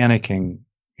was panicking,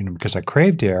 because I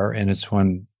craved air, and it's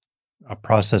when a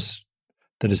process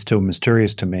that is still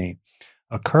mysterious to me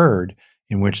occurred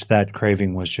in which that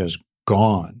craving was just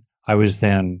gone. I was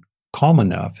then calm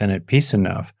enough and at peace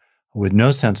enough with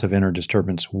no sense of inner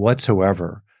disturbance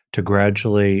whatsoever to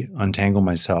gradually untangle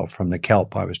myself from the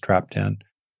kelp I was trapped in.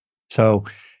 So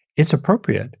it's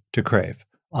appropriate to crave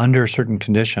under certain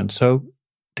conditions. So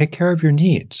take care of your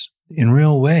needs in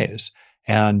real ways.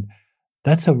 And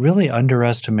that's a really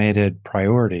underestimated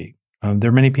priority. There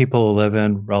are many people who live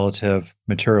in relative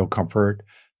material comfort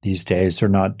these days. They're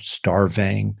not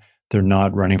starving. They're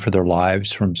not running for their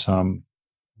lives from some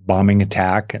bombing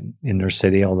attack in their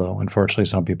city, although unfortunately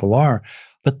some people are.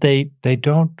 But they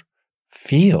don't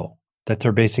feel that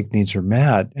their basic needs are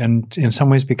met, and in some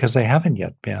ways because they haven't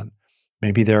yet been.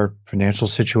 Maybe their financial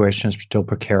situation is still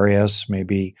precarious.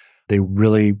 Maybe they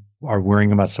really are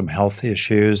worrying about some health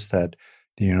issues that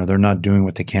they're not doing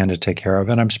what they can to take care of.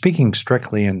 And I'm speaking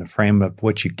strictly in the frame of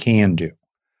what you can do.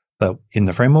 But in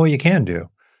the frame of what you can do,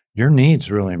 your needs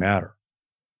really matter.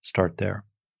 Start there.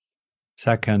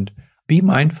 Second, be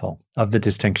mindful of the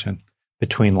distinction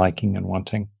between liking and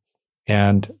wanting.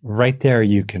 And right there,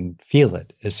 you can feel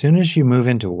it. As soon as you move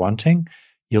into wanting,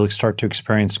 you'll start to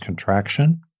experience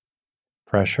contraction,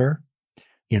 pressure,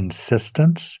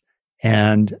 insistence,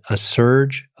 and a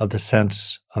surge of the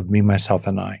sense of me, myself,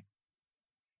 and I.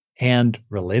 And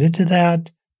related to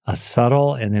that, a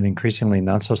subtle and then increasingly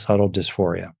not so subtle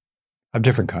dysphoria of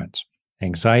different kinds.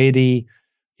 Anxiety,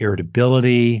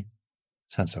 irritability,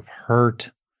 sense of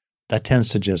hurt, that tends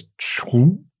to just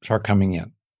start coming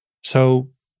in. So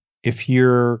if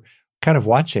you're kind of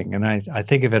watching, and I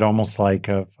think of it almost like,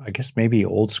 I guess maybe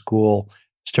old school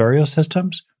stereo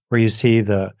systems, where you see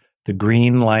the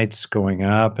green lights going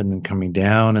up and then coming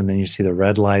down, and then you see the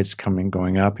red lights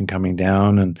going up and coming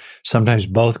down, and sometimes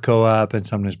both go up and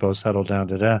sometimes both settle down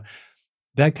to that.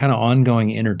 That kind of ongoing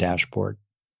inner dashboard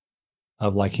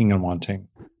of liking and wanting,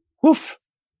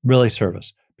 really serve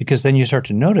us. Because then you start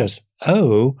to notice,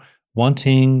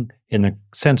 wanting in the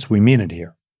sense we mean it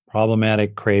here,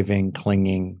 problematic craving,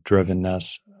 clinging,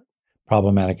 drivenness,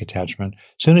 problematic attachment.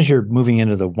 As soon as you're moving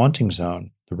into the wanting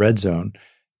zone, the red zone,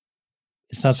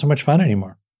 it's not so much fun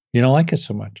anymore. You don't like it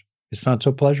so much. It's not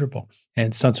so pleasurable, and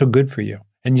it's not so good for you.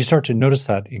 And you start to notice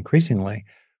that increasingly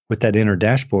with that inner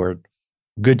dashboard,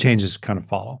 good changes kind of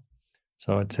follow.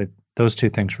 So I'd say those two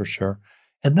things for sure.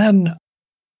 And then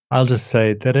I'll just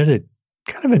say that at a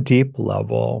kind of a deep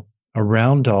level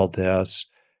around all this,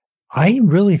 I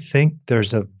really think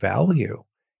there's a value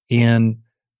in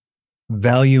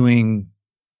valuing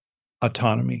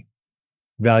autonomy,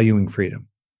 valuing freedom.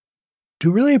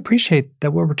 To really appreciate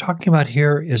that what we're talking about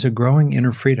here is a growing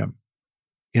inner freedom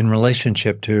in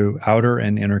relationship to outer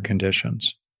and inner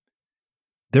conditions.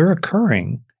 They're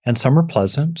occurring, and some are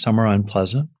pleasant, some are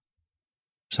unpleasant,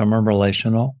 some are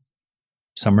relational,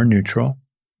 some are neutral,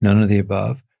 none of the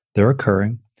above. They're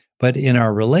occurring. But in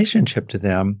our relationship to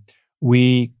them,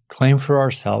 we claim for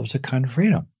ourselves a kind of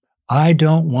freedom. I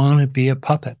don't want to be a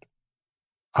puppet.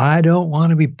 I don't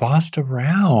want to be bossed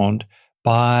around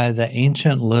by the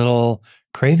ancient little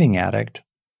craving addict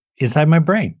inside my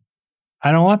brain.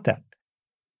 I don't want that.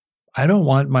 I don't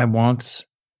want my wants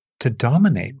to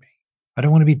dominate me. I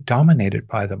don't want to be dominated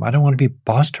by them. I don't want to be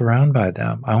bossed around by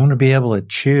them. I want to be able to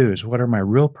choose what are my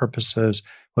real purposes,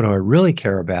 what do I really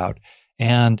care about.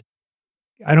 And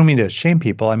I don't mean to shame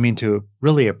people. I mean to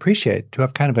really appreciate, to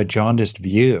have kind of a jaundiced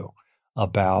view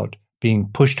about being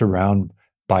pushed around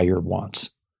by your wants,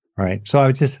 right? So I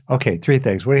would just, okay, 3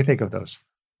 things. What do you think of those?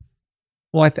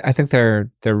 Well, I think they're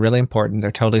really important.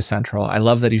 They're totally central. I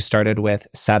love that you started with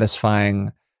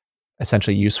satisfying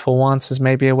essentially useful wants is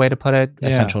maybe a way to put it,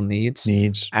 essential needs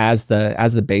as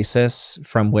the basis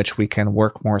from which we can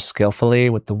work more skillfully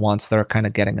with the wants that are kind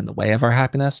of getting in the way of our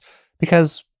happiness.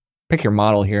 Because pick your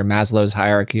model here, Maslow's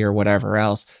hierarchy or whatever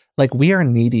else, like we are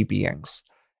needy beings.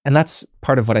 And that's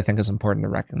part of what I think is important to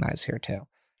recognize here too,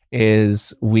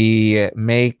 is we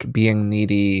make being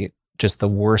needy just the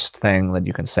worst thing that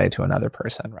you can say to another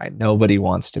person, right? Nobody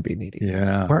wants to be needy.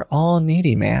 Yeah. We're all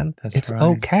needy, man. It's right.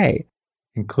 Okay.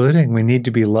 Including we need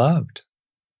to be loved.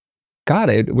 Got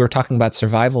it. We were talking about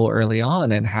survival early on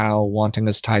and how wanting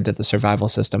is tied to the survival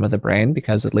system of the brain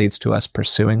because it leads to us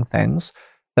pursuing things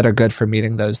that are good for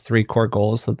meeting those 3 core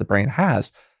goals that the brain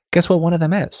has. Guess what one of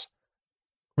them is?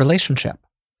 Relationship.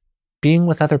 Being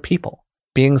with other people.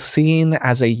 Being seen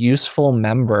as a useful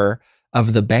member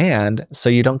of the band so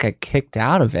you don't get kicked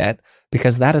out of it,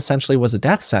 because that essentially was a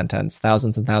death sentence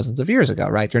thousands and thousands of years ago,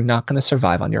 right? You're not going to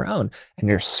survive on your own, and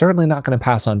you're certainly not going to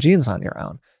pass on genes on your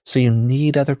own. So you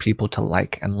need other people to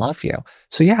like and love you.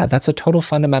 So yeah, that's a total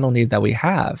fundamental need that we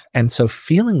have. And so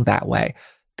feeling that way,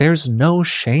 there's no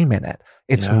shame in it.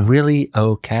 It's really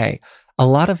okay. A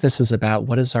lot of this is about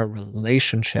what is our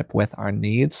relationship with our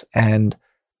needs and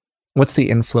what's the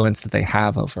influence that they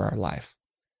have over our life.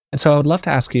 And so I would love to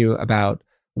ask you about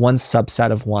one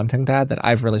subset of wanting, Dad, that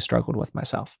I've really struggled with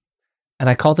myself. And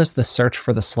I call this the search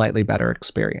for the slightly better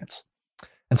experience.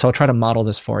 And so I'll try to model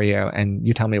this for you and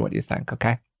you tell me what you think,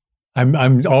 okay?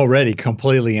 I'm already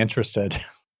completely interested.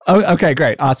 Oh, okay,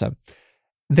 great. Awesome.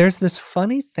 There's this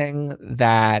funny thing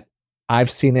that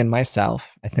I've seen in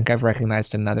myself. I think I've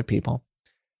recognized in other people.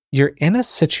 You're in a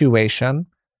situation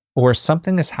or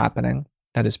something is happening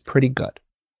that is pretty good.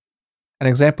 An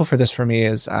example for this for me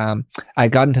is I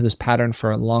got into this pattern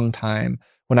for a long time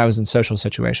when I was in social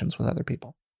situations with other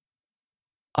people.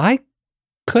 I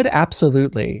could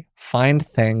absolutely find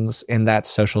things in that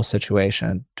social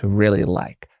situation to really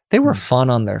like. They were fun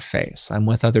on their face. I'm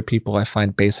with other people I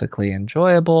find basically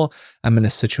enjoyable. I'm in a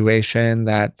situation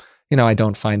that, I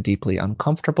don't find deeply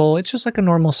uncomfortable. It's just like a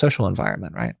normal social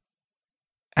environment, right?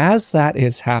 As that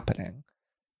is happening,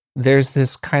 there's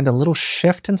this kind of little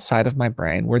shift inside of my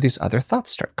brain where these other thoughts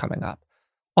start coming up.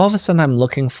 All of a sudden, I'm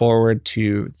looking forward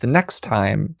to the next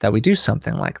time that we do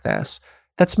something like this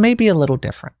that's maybe a little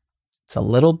different. It's a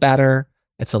little better.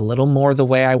 It's a little more the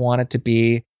way I want it to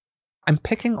be. I'm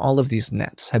picking all of these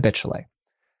nits habitually.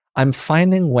 I'm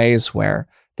finding ways where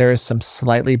there is some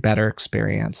slightly better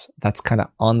experience that's kind of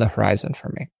on the horizon for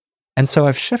me. And so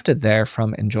I've shifted there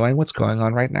from enjoying what's going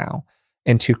on right now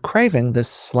into craving this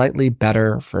slightly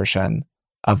better version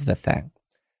of the thing.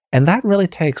 And that really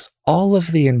takes all of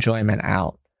the enjoyment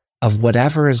out of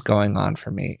whatever is going on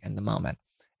for me in the moment.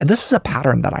 And this is a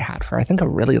pattern that I had for, I think, a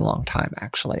really long time,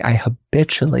 actually. I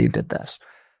habitually did this.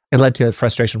 It led to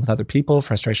frustration with other people,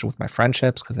 frustration with my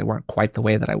friendships, because they weren't quite the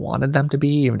way that I wanted them to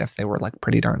be, even if they were like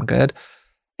pretty darn good.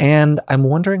 And I'm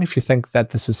wondering if you think that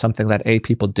this is something that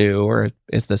people do, or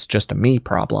is this just a me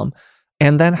problem?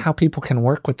 And then how people can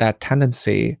work with that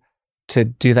tendency to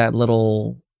do that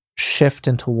little shift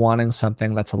into wanting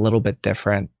something that's a little bit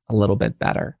different, a little bit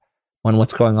better, when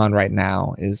what's going on right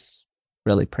now is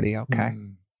really pretty okay.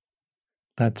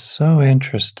 That's so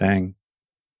interesting.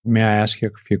 May I ask you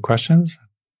a few questions?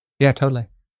 Yeah, totally.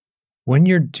 When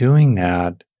you're doing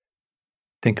that,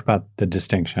 think about the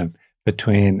distinction.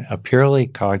 between a purely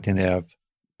cognitive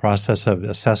process of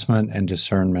assessment and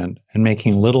discernment and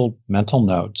making little mental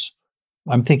notes.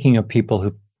 I'm thinking of people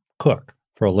who cook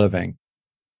for a living.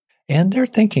 And they're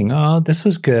thinking, oh, this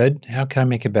was good. How can I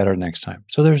make it better next time?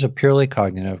 So there's a purely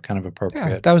cognitive, kind of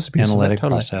appropriate that was a piece analytic of it,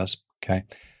 totally. process. Okay.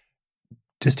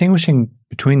 Distinguishing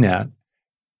between that,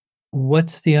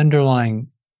 what's the underlying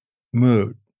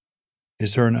mood?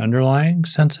 Is there an underlying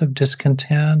sense of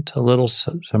discontent,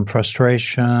 some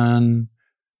frustration?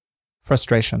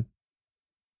 Frustration.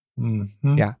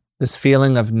 Mm-hmm. Yeah. This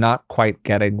feeling of not quite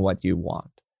getting what you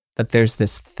want. That there's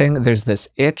this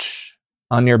itch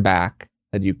on your back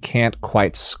that you can't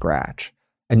quite scratch.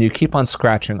 And you keep on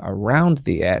scratching around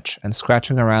the itch, and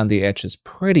scratching around the itch is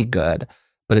pretty good,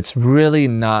 but it's really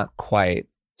not quite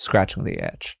scratching the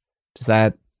itch. Does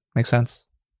that make sense?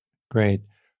 Great.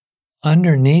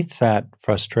 Underneath that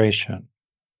frustration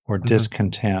or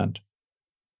discontent,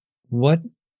 what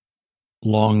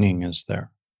longing is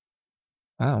there?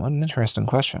 Oh, what an interesting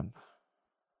question.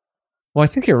 Well, I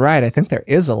think you're right. I think there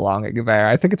is a longing there.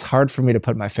 I think it's hard for me to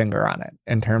put my finger on it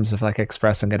in terms of like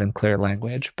expressing it in clear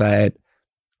language, but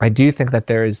I do think that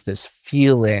there is this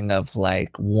feeling of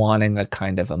like wanting a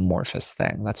kind of amorphous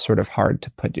thing that's sort of hard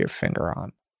to put your finger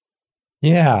on.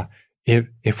 Yeah.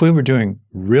 If we were doing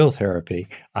real therapy,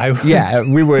 we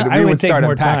would start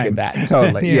time. unpacking that.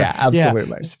 Totally. yeah,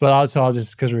 absolutely. Yeah. But also I'll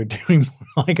just, because we're doing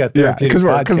like a therapeutic because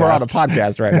we're podcast. on a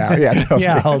podcast right now. Yeah, totally.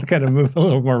 Yeah, I'll kind of move a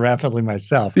little more rapidly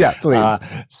myself. Yeah, please.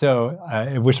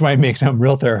 Which might make some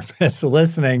real therapists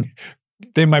listening,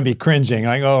 they might be cringing,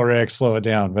 like, oh, Rick, slow it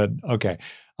down. But okay.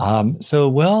 Around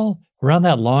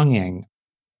that longing,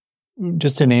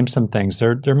 just to name some things,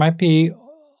 there might be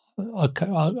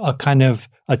a kind of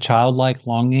a childlike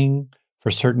longing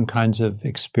for certain kinds of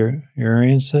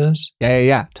experiences.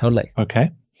 Yeah, totally.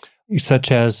 Okay.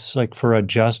 Such as like for a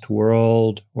just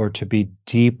world, or to be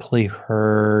deeply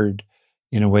heard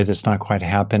in a way that's not quite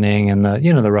happening, and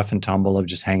the rough and tumble of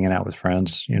just hanging out with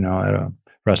friends, at a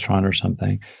restaurant or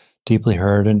something, deeply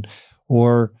heard,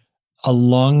 or a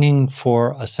longing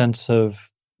for a sense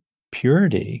of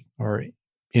purity or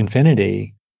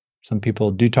infinity. Some people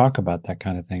do talk about that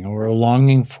kind of thing, or a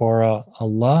longing for a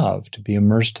love, to be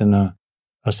immersed in a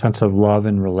sense of love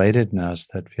and relatedness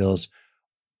that feels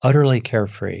utterly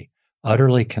carefree,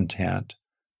 utterly content.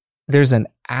 There's an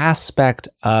aspect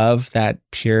of that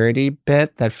purity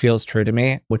bit that feels true to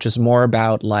me, which is more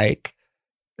about like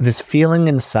this feeling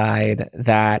inside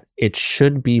that it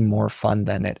should be more fun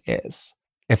than it is,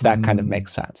 if that kind of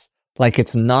makes sense. Like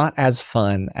it's not as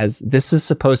fun as this is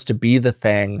supposed to be the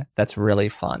thing that's really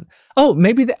fun. Oh,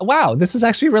 maybe, wow, this is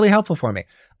actually really helpful for me.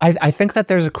 I think that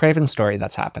there's a craving story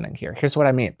that's happening here. Here's what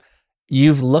I mean.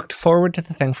 You've looked forward to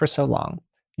the thing for so long.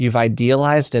 You've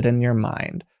idealized it in your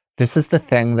mind. This is the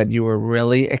thing that you were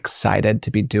really excited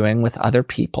to be doing with other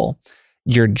people.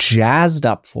 You're jazzed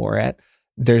up for it.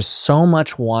 There's so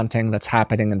much wanting that's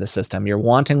happening in the system. You're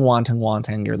wanting.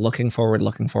 You're looking forward.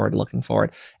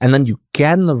 And then you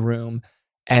get in the room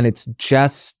and it's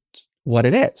just what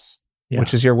it is,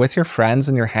 which is you're with your friends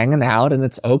and you're hanging out and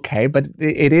it's okay, but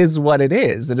it is what it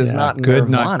is. It is not good,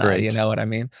 nirvana, not great. You know what I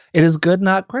mean? It is good,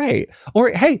 not great. Or,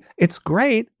 hey, it's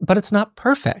great, but it's not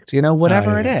perfect,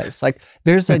 whatever it is. Like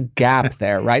there's a gap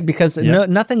there, right? Because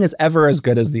nothing is ever as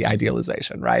good as the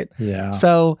idealization, right? Yeah.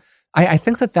 So I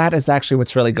think that is actually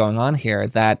what's really going on here,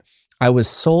 that I was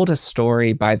sold a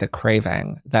story by the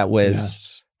Craving that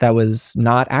was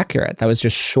not accurate, that was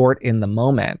just short in the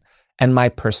moment. And my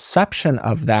perception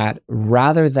of that,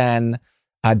 rather than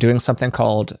doing something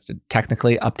called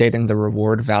technically updating the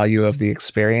reward value of the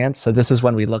experience. So this is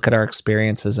when we look at our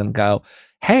experiences and go,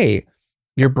 hey,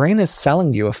 your brain is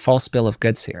selling you a false bill of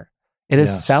goods here. It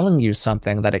is selling you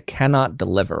something that it cannot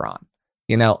deliver on.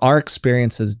 Our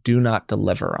experiences do not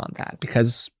deliver on that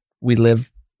because we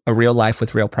live a real life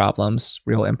with real problems,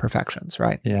 real imperfections,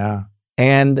 right? Yeah.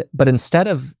 But instead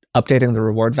of updating the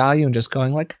reward value and just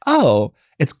going like, oh,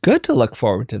 it's good to look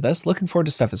forward to this. Looking forward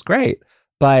to stuff is great,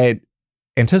 but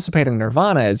anticipating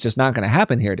nirvana is just not going to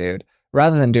happen here, dude.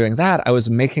 Rather than doing that, I was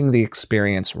making the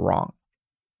experience wrong.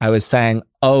 I was saying,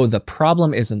 oh, the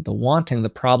problem isn't the wanting. The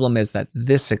problem is that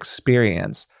this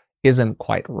experience isn't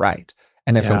quite right.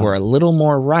 And if it were a little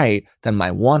more right, then my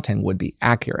wanting would be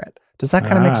accurate. Does that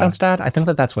kind of make sense, Dad? I think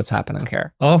that that's what's happening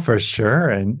here. Oh, for sure.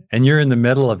 And you're in the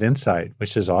middle of insight,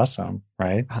 which is awesome,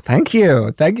 right? Oh, thank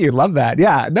you. Love that.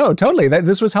 Yeah, no, totally.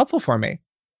 This was helpful for me.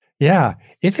 Yeah.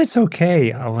 If it's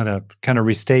okay, I want to kind of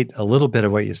restate a little bit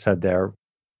of what you said there.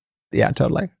 Yeah,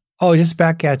 totally. Oh, just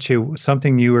back at you,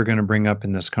 something you were going to bring up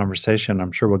in this conversation.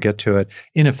 I'm sure we'll get to it.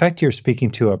 In effect, you're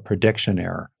speaking to a prediction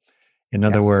error. In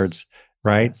other words,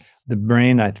 right? Yes. The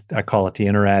brain, I call it the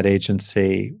inter-ad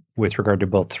agency with regard to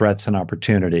both threats and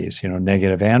opportunities,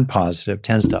 negative and positive,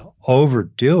 tends to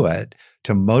overdo it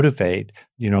to motivate,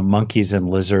 monkeys and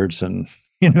lizards and,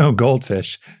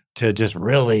 goldfish to just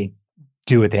really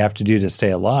do what they have to do to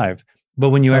stay alive. But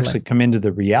when you actually come into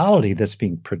the reality that's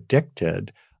being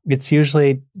predicted, it's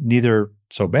usually neither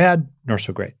so bad nor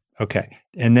so great. Okay.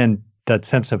 And then that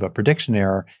sense of a prediction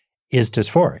error is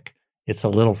dysphoric. It's a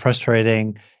little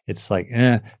frustrating. It's like,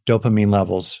 dopamine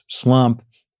levels slump.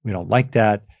 We don't like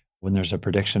that when there's a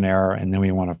prediction error, and then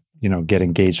we want to, get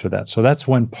engaged with that. So that's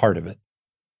one part of it.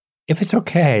 If it's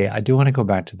okay, I do want to go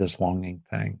back to this longing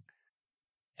thing.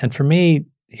 And for me,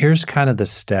 here's kind of the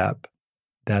step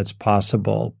that's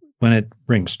possible when it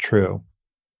rings true.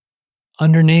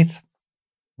 Underneath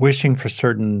wishing for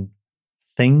certain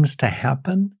things to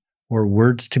happen or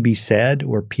words to be said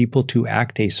or people to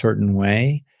act a certain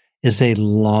way is a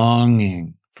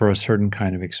longing for a certain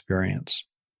kind of experience.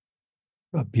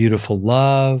 A beautiful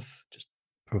love, just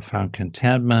profound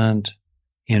contentment,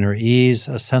 inner ease,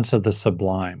 a sense of the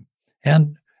sublime.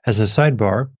 And as a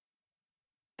sidebar,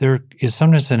 there is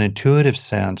sometimes an intuitive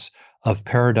sense of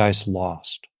paradise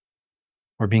lost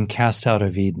or being cast out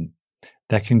of Eden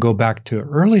that can go back to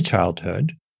early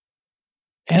childhood,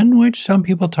 and which some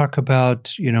people talk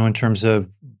about, in terms of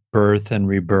birth and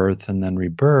then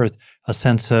rebirth, a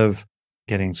sense of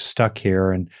getting stuck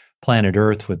here and planet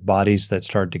Earth with bodies that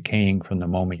start decaying from the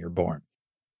moment you're born.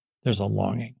 There's a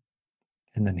longing.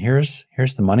 And then here's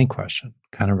the money question,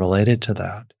 kind of related to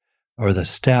that, or the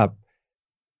step.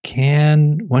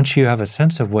 Once you have a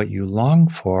sense of what you long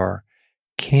for,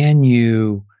 can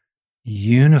you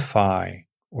unify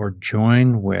or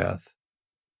join with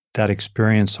that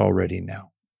experience already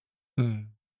now?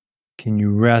 Can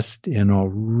you rest in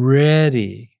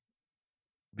already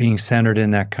being centered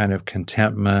in that kind of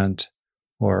contentment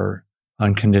or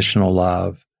unconditional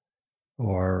love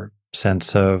or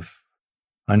sense of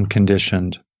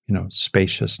unconditioned,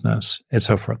 spaciousness and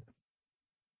so forth?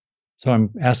 So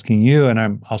I'm asking you, and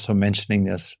I'm also mentioning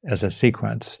this as a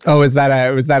sequence. Oh,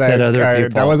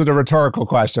 that wasn't a rhetorical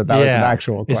question. That was an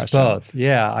actual question. It's both.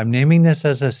 Yeah. I'm naming this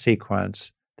as a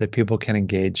sequence that people can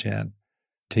engage in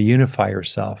to unify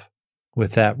yourself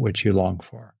with that which you long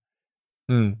for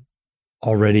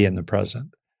already in the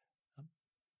present.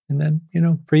 And then,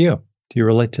 for you, do you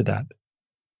relate to that?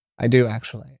 I do,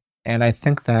 actually. And I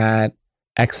think that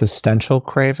existential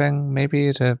craving,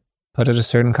 maybe to put it a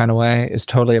certain kind of way, is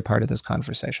totally a part of this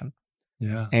conversation.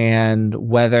 Yeah. And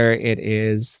whether it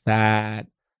is that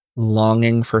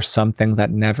longing for something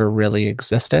that never really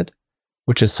existed,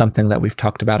 which is something that we've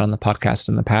talked about on the podcast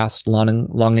in the past,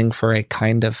 longing for a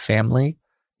kind of family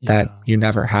that you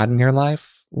never had in your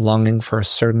life, longing for a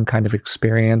certain kind of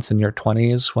experience in your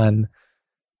 20s when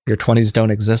your 20s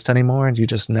don't exist anymore and you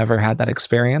just never had that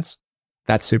experience.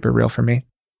 That's super real for me.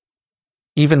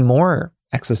 Even more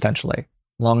existentially,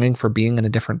 longing for being in a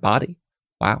different body.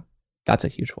 Wow, that's a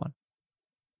huge one.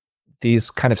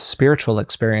 These kind of spiritual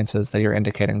experiences that you're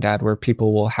indicating, Dad, where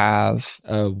people will have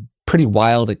a pretty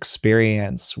wild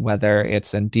experience, whether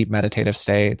it's in deep meditative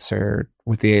states or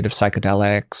with the aid of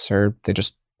psychedelics, or they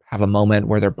just have a moment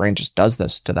where their brain just does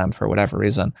this to them for whatever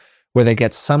reason, where they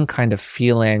get some kind of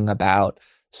feeling about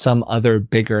some other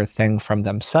bigger thing from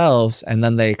themselves, and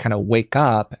then they kind of wake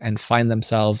up and find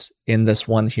themselves in this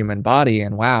one human body,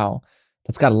 and wow,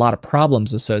 that's got a lot of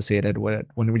problems associated with it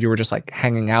when you were just like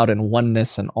hanging out in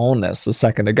oneness and allness a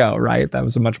second ago, right? That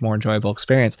was a much more enjoyable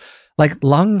experience. Like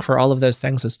longing for all of those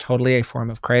things is totally a form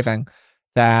of craving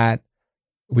that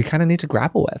we kind of need to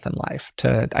grapple with in life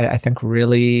to, I think,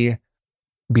 really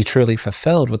be truly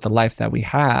fulfilled with the life that we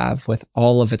have with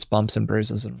all of its bumps and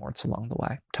bruises and warts along the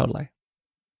way. Totally.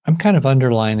 I'm kind of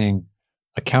underlining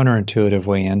a counterintuitive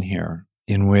way in here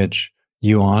in which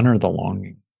you honor the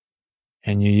longing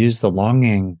and you use the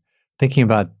longing, thinking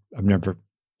about, I've never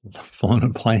flown a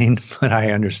plane, but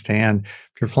I understand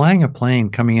if you're flying a plane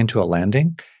coming into a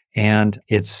landing and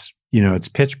it's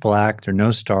pitch black, there are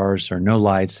no stars, there are no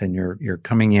lights, and you're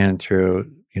coming in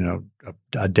through,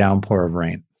 a downpour of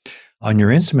rain. On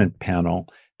your instrument panel,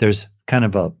 there's kind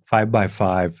of a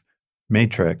 5x5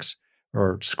 matrix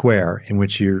or square in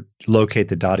which you locate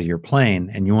the dot of your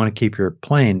plane, and you want to keep your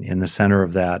plane in the center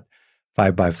of that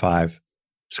 5x5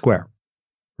 square,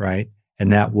 right?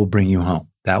 And that will bring you home.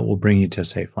 That will bring you to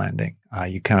safe landing.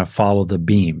 You kind of follow the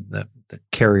beam, the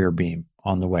carrier beam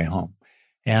on the way home.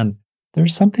 And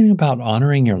there's something about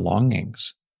honoring your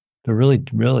longings, the really,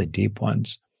 really deep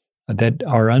ones, that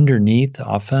are underneath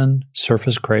often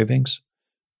surface cravings.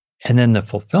 And then the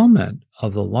fulfillment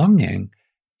of the longing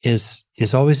is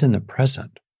always in the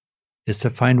present, is to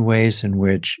find ways in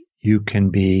which you can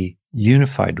be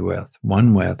unified with,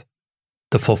 one with,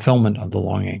 the fulfillment of the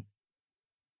longing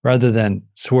rather than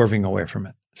swerving away from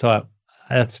it. So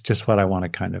that's just what I want to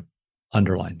kind of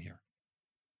underline here.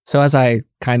 So as I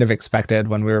kind of expected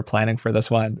when we were planning for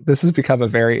this one, this has become a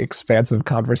very expansive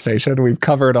conversation. We've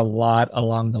covered a lot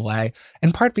along the way,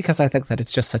 in part because I think that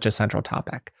it's just such a central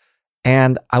topic.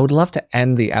 And I would love to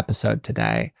end the episode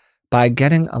today by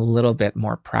getting a little bit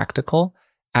more practical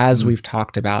as we've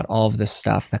talked about all of this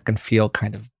stuff that can feel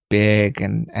kind of big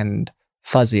and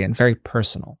fuzzy and very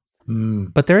personal.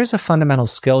 But there is a fundamental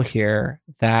skill here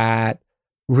that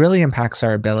really impacts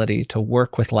our ability to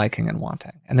work with liking and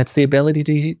wanting. And it's the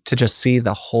ability to just see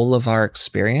the whole of our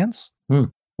experience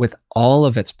with all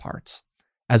of its parts,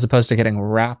 as opposed to getting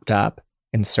wrapped up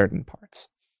in certain parts.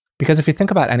 Because if you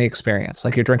think about any experience,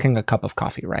 like you're drinking a cup of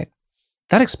coffee, right?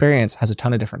 That experience has a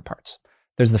ton of different parts.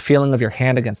 There's the feeling of your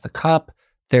hand against the cup.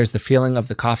 There's the feeling of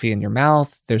the coffee in your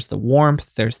mouth. There's the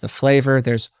warmth. There's the flavor.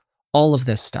 There's all of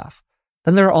this stuff.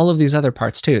 Then there are all of these other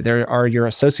parts too. There are your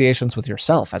associations with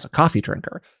yourself as a coffee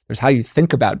drinker. There's how you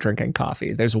think about drinking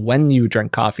coffee. There's when you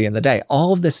drink coffee in the day.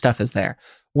 All of this stuff is there.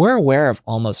 We're aware of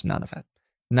almost none of it.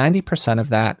 90% of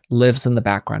that lives in the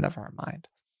background of our mind.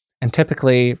 And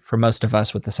typically, for most of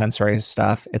us with the sensory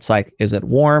stuff, it's like, is it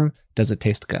warm? Does it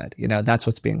taste good? That's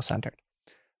what's being centered.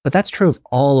 But that's true of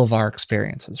all of our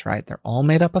experiences, right? They're all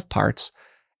made up of parts,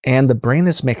 and the brain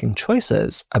is making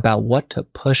choices about what to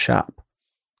push up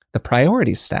the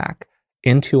priority stack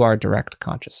into our direct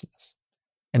consciousness.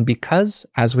 And because,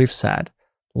 as we've said,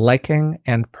 liking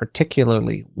and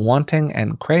particularly wanting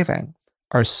and craving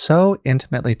are so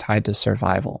intimately tied to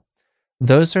survival,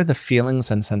 those are the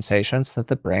feelings and sensations that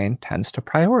the brain tends to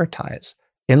prioritize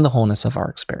in the wholeness of our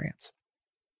experience.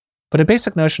 But a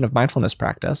basic notion of mindfulness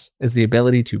practice is the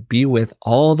ability to be with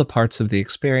all the parts of the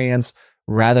experience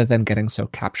rather than getting so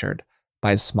captured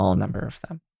by a small number of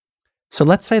them. So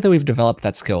let's say that we've developed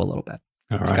that skill a little bit.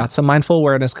 We've got some mindful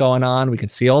awareness going on. We can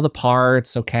see all the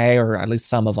parts, okay, or at least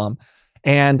some of them.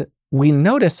 And we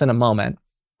notice in a moment,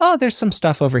 oh, there's some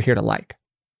stuff over here to like.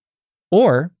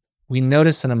 Or we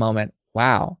notice in a moment,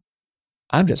 wow,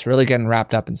 I'm just really getting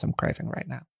wrapped up in some craving right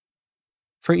now.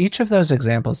 For each of those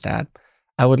examples, Dad,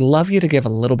 I would love you to give a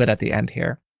little bit at the end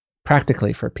here,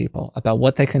 practically for people, about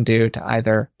what they can do to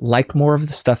either like more of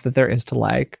the stuff that there is to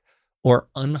like, or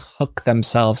unhook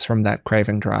themselves from that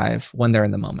craving drive when they're in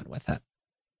the moment with it.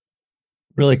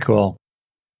 Really cool.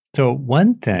 So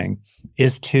one thing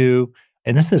is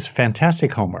and this is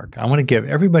fantastic homework. I want to give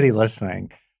everybody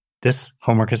listening this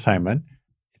homework assignment.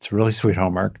 It's really sweet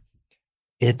homework.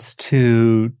 It's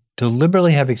to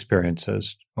deliberately have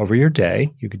experiences over your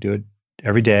day. You could do it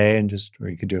every day or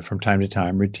you could do it from time to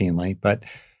time routinely, but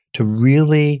to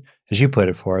really, as you put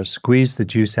it for us, squeeze the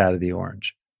juice out of the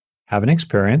orange. Have an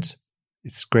experience.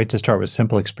 It's great to start with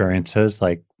simple experiences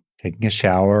like taking a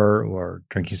shower or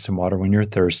drinking some water when you're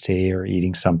thirsty or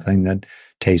eating something that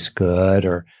tastes good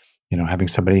or, having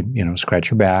somebody, scratch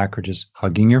your back or just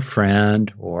hugging your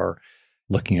friend or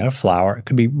looking at a flower. It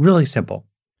could be really simple.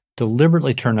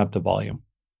 Deliberately turn up the volume.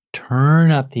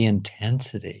 Turn up the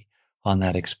intensity on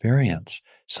that experience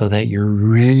so that you're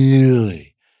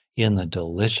really in the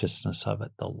deliciousness of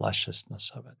it, the lusciousness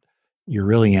of it. You're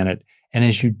really in it. And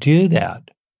as you do that,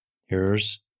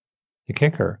 here's the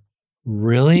kicker.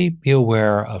 Really be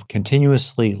aware of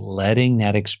continuously letting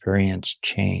that experience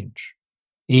change,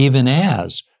 even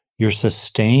as you're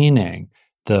sustaining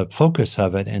the focus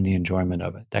of it and the enjoyment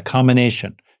of it. That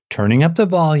combination, turning up the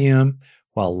volume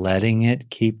while letting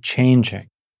it keep changing.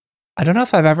 I don't know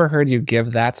if I've ever heard you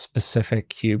give that specific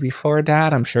cue before,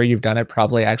 Dad. I'm sure you've done it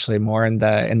probably actually more in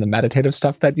the meditative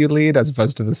stuff that you lead as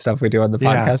opposed to the stuff we do on the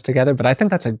podcast together. But I think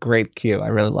that's a great cue. I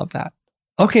really love that.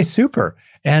 Okay, super.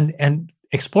 And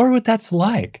explore what that's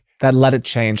like. That let it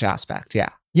change aspect, yeah.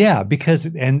 Yeah, because,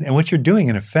 and what you're doing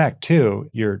in effect too,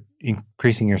 you're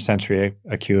increasing your sensory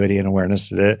acuity and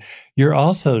awareness of it. You're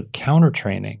also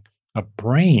counter-training a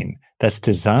brain that's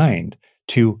designed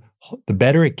to, the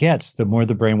better it gets, the more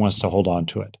the brain wants to hold on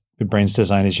to it. The brain's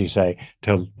designed, as you say,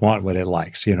 to want what it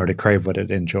likes, to crave what it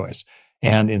enjoys.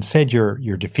 And instead you're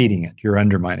defeating it, you're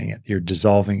undermining it, you're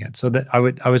dissolving it. So that I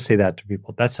would say that to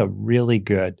people. That's a really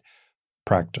good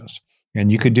practice. And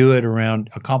you could do it around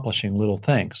accomplishing little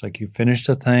things. Like you finished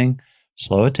a thing,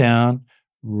 slow it down,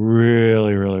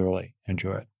 really, really, really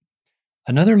enjoy it.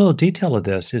 Another little detail of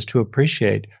this is to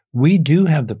appreciate we do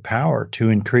have the power to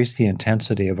increase the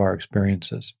intensity of our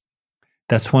experiences.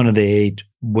 That's one of the 8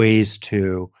 ways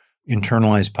to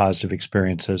internalize positive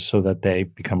experiences so that they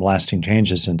become lasting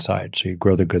changes inside. So you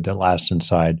grow the good that lasts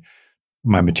inside.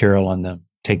 My material on the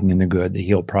taking in the good, the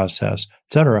heal process,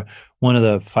 etc. One of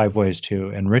the 5 ways to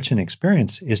enrich an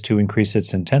experience is to increase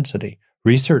its intensity.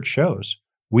 Research shows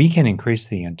we can increase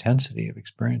the intensity of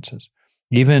experiences.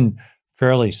 Even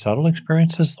fairly subtle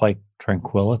experiences like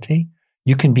tranquility,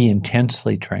 you can be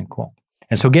intensely tranquil.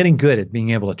 And so getting good at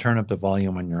being able to turn up the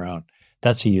volume on your own,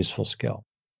 that's a useful skill.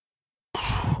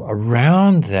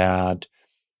 Around that,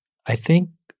 I think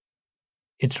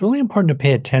it's really important to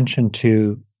pay attention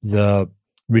to the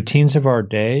routines of our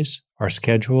days, our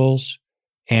schedules,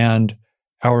 and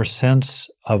our sense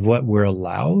of what we're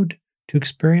allowed to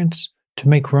experience to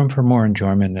make room for more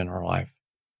enjoyment in our life.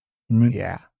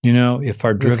 Yeah. If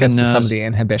our This gets to some of drivenness, the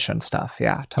inhibition stuff.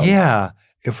 Yeah, totally. yeah,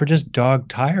 if we're just dog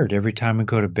tired every time we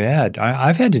go to bed,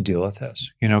 I've had to deal with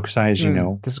this, because I, as you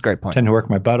know, this is a great point. tend to work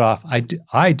my butt off.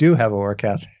 I do have a work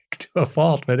ethic to a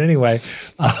fault, but anyway,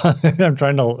 I'm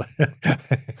trying to.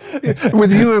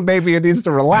 With you, maybe it needs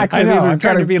to relax. I know, I'm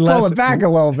trying to be pull less- it back a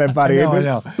little bit, buddy. I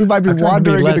know. We might be I'm trying to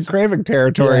be wandering less- into craving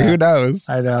territory. Yeah. Who knows?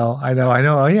 I know.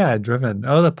 Oh yeah, driven.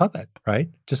 Oh, the puppet, right?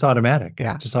 Just automatic.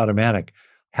 Yeah. Just automatic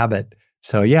habit.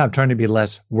 So yeah, I'm trying to be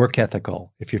less work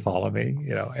ethical, if you follow me.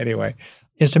 Anyway,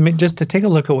 is to take a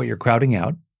look at what you're crowding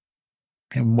out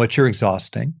and what you're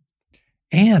exhausting,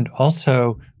 and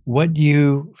also what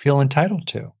you feel entitled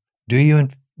to. Do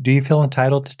you feel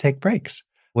entitled to take breaks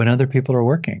when other people are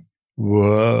working?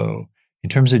 Whoa. In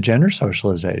terms of gender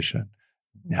socialization,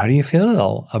 how do you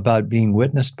feel about being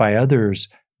witnessed by others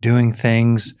doing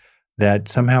things that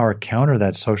somehow are counter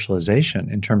that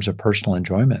socialization in terms of personal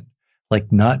enjoyment,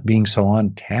 like not being so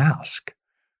on task,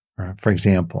 for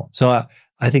example? So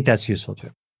I think that's useful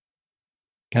too.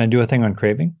 Can I do a thing on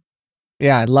craving?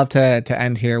 Yeah, I'd love to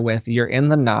end here with you're in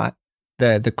the knot.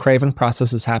 The craving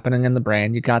process is happening in the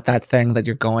brain. You got that thing that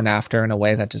you're going after in a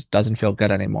way that just doesn't feel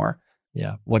good anymore.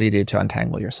 Yeah. What do you do to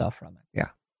untangle yourself from it? Yeah.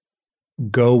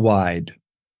 Go wide.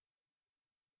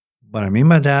 What I mean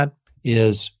by that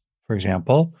is, for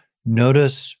example,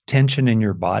 notice tension in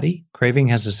your body. Craving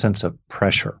has a sense of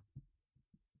pressure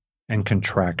and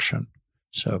contraction.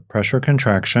 So pressure,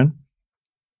 contraction.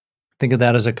 Think of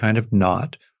that as a kind of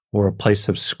knot or a place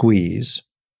of squeeze,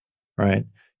 right?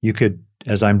 You could,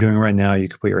 as I'm doing right now, you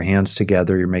could put your hands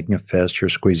together, you're making a fist, you're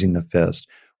squeezing the fist.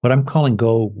 What I'm calling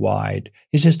go wide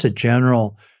is just a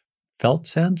general felt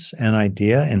sense, an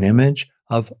idea, an image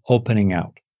of opening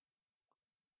out.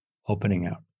 Opening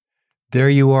out. There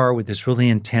you are with this really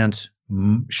intense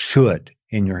should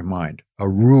in your mind, a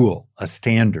rule, a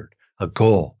standard, a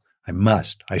goal. I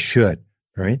must, I should,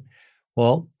 right?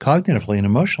 Well, cognitively and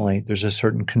emotionally, there's a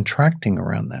certain contracting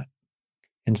around that.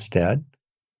 Instead,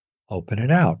 open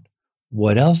it out.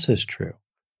 What else is true?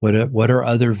 What are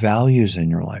other values in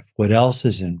your life? What else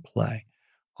is in play?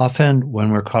 Often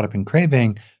when we're caught up in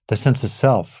craving, the sense of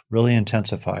self really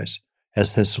intensifies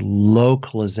as this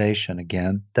localization,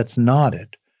 again, that's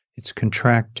knotted. It's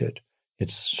contracted.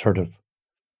 It's sort of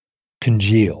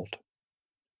congealed.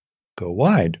 Go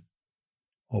wide.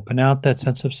 Open out that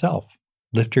sense of self.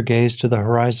 Lift your gaze to the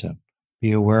horizon.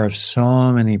 Be aware of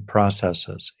so many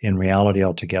processes in reality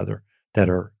altogether that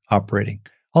are operating.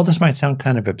 All this might sound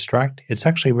kind of abstract. It's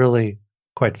actually really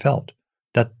quite felt.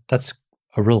 That's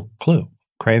a real clue.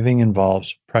 Craving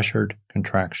involves pressured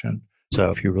contraction. So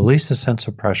if you release a sense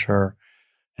of pressure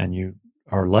and you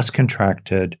are less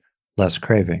contracted, less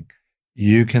craving,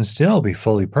 you can still be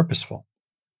fully purposeful.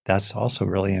 That's also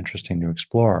really interesting to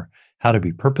explore, how to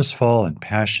be purposeful and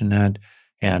passionate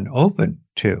and open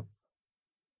to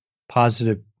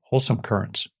positive, wholesome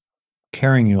currents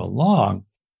carrying you along,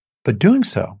 but doing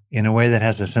so in a way that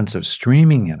has a sense of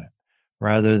streaming in it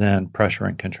rather than pressure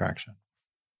and contraction.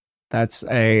 That's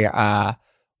a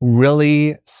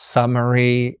really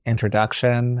summary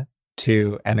introduction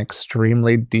to an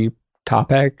extremely deep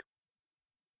topic.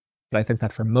 But I think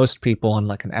that for most people on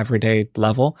like an everyday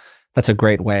level, that's a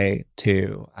great way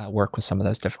to work with some of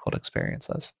those difficult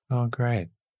experiences. Oh, great.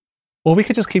 Well, we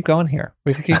could just keep going here.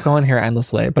 We could keep going here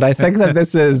endlessly. But I think that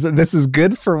this is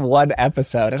good for one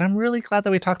episode. And I'm really glad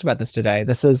that we talked about this today.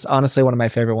 This is honestly one of my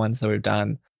favorite ones that we've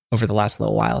done over the last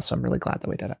little while. So I'm really glad that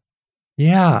we did it.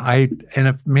 Yeah.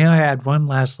 May I add one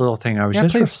last little thing? I was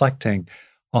just please. reflecting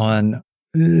on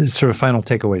sort of final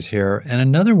takeaways here. And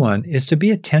another one is to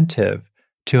be attentive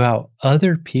to how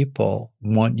other people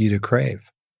want you to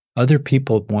crave. Other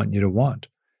people want you to want.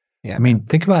 Yeah. I mean,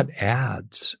 think about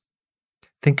ads.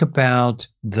 Think about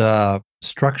the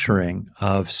structuring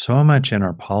of so much in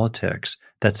our politics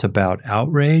that's about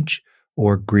outrage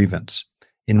or grievance,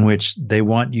 in which they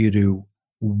want you to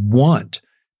want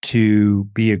to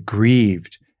be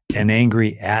aggrieved and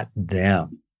angry at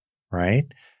them, right?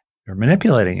 They're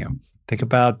manipulating you. Think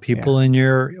about people Yeah. in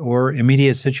your or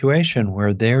immediate situation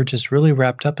where they're just really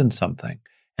wrapped up in something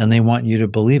and they want you to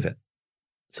believe it.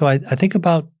 So I think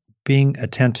about being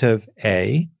attentive,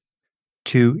 A,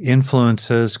 to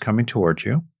influences coming towards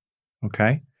you,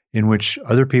 okay, in which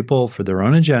other people, for their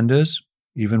own agendas,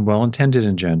 even well-intended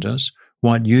agendas,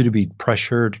 want you to be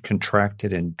pressured,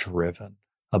 contracted, and driven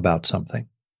about something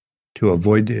to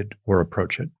avoid it or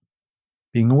approach it.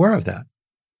 Being aware of that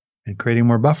and creating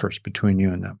more buffers between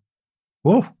you and them.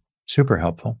 Whoa, super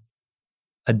helpful.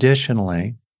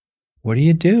 Additionally, what do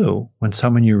you do when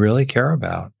someone you really care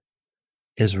about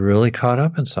is really caught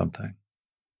up in something?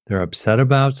 They're upset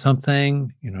about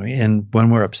something, and when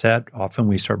we're upset, often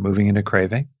we start moving into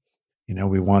craving.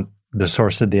 We want the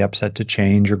source of the upset to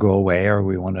change or go away, or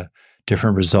we want a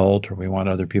different result, or we want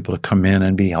other people to come in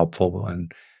and be helpful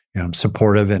and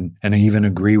supportive and even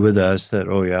agree with us that,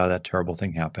 oh yeah, that terrible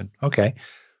thing happened. Okay.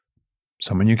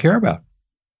 Someone you care about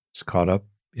is caught up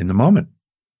in the moment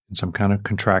in some kind of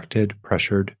contracted,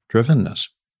 pressured drivenness,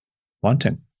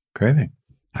 wanting, craving.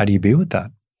 How do you be with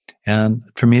that? And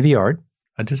for me, the art,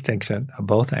 a distinction, a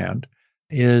both and,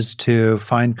 is to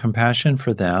find compassion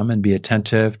for them and be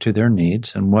attentive to their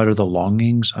needs and what are the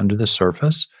longings under the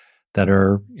surface that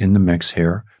are in the mix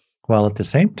here, while at the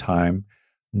same time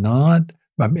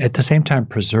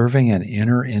preserving an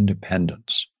inner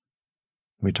independence.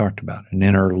 We talked about an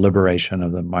inner liberation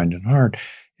of the mind and heart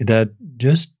that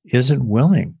just isn't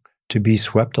willing to be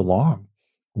swept along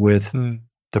with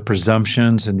the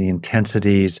presumptions and the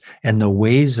intensities and the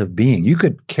ways of being. You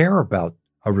could care about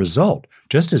a result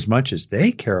just as much as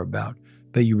they care about,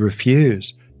 but you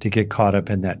refuse to get caught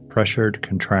up in that pressured,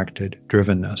 contracted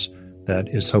drivenness that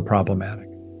is so problematic.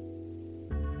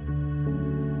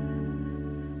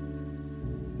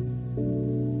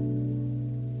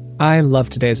 I love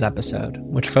today's episode,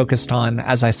 which focused on,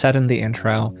 as I said in the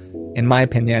intro, in my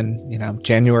opinion,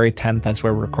 January 10th as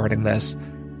we're recording this,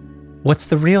 what's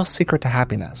the real secret to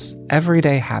happiness?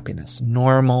 Everyday happiness,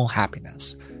 normal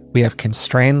happiness. We have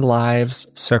constrained lives,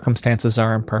 circumstances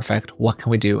are imperfect, what can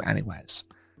we do anyways?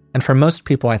 And for most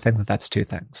people, I think that that's two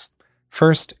things.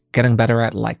 First, getting better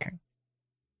at liking.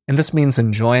 And this means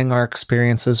enjoying our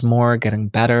experiences more, getting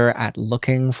better at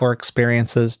looking for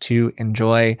experiences to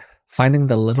enjoy, finding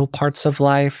the little parts of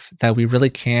life that we really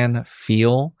can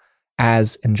feel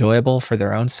as enjoyable for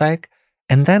their own sake,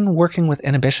 and then working with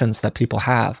inhibitions that people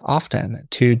have often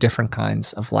to different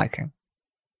kinds of liking.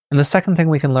 And the second thing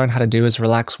we can learn how to do is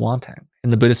relax wanting.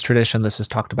 In the Buddhist tradition, this is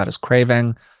talked about as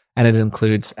craving, and it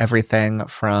includes everything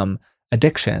from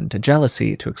addiction to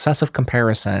jealousy to excessive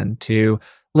comparison to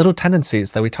little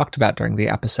tendencies that we talked about during the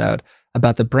episode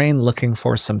about the brain looking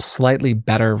for some slightly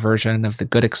better version of the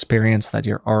good experience that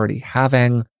you're already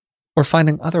having, or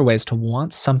finding other ways to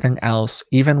want something else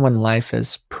even when life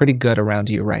is pretty good around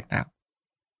you right now.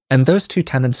 And those two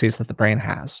tendencies that the brain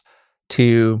has,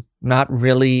 to not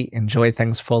really enjoy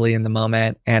things fully in the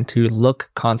moment and to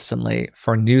look constantly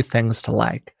for new things to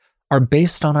like, are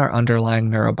based on our underlying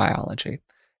neurobiology.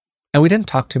 And we didn't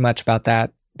talk too much about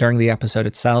that during the episode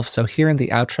itself, so here in the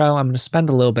outro, I'm going to spend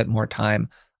a little bit more time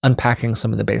unpacking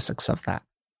some of the basics of that.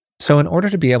 So in order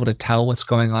to be able to tell what's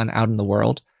going on out in the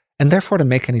world, and therefore to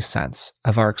make any sense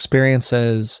of our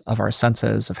experiences, of our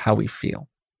senses, of how we feel,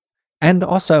 and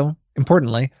also,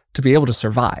 importantly, to be able to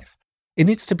survive, it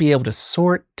needs to be able to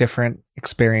sort different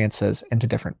experiences into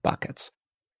different buckets.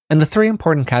 And the three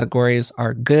important categories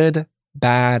are good,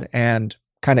 bad, and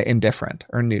kind of indifferent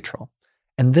or neutral.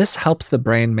 And this helps the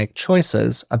brain make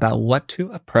choices about what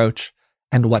to approach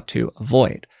and what to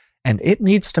avoid. And it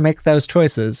needs to make those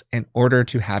choices in order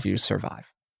to have you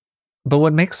survive. But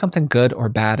what makes something good or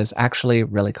bad is actually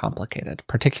really complicated,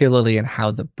 particularly in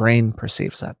how the brain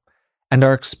perceives it. And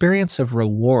our experience of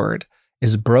reward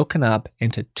is broken up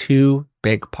into two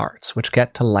big parts, which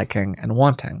get to liking and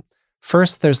wanting.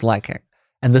 First, there's liking,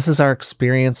 and this is our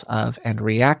experience of and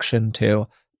reaction to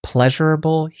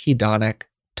pleasurable hedonic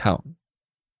tone.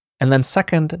 And then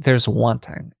second, there's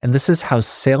wanting, and this is how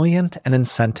salient an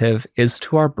incentive is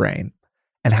to our brain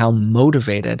and how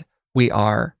motivated we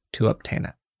are to obtain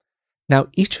it. Now,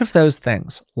 each of those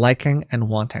things, liking and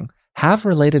wanting, have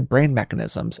related brain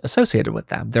mechanisms associated with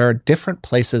them. There are different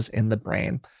places in the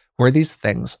brain where these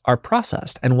things are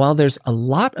processed. And while there's a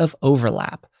lot of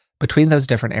overlap between those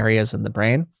different areas in the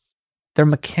brain, they're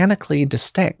mechanically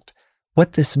distinct.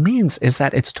 What this means is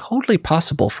that it's totally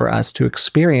possible for us to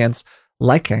experience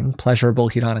liking,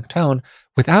 pleasurable hedonic tone,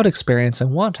 without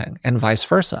experiencing wanting, and vice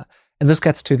versa. And this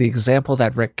gets to the example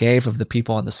that Rick gave of the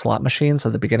people on the slot machines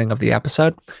at the beginning of the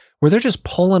episode, where they're just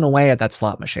pulling away at that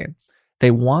slot machine. They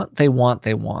want,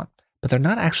 but they're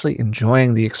not actually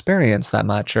enjoying the experience that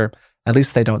much, or At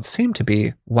least they don't seem to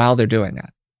be while they're doing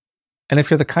it. And if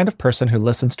you're the kind of person who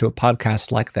listens to a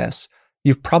podcast like this,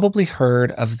 you've probably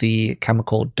heard of the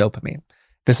chemical dopamine.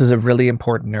 This is a really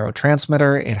important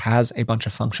neurotransmitter. It has a bunch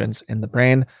of functions in the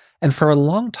brain. And for a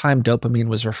long time, dopamine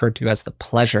was referred to as the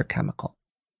pleasure chemical.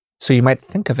 So you might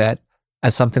think of it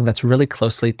as something that's really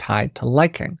closely tied to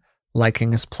liking.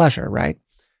 Liking is pleasure, right?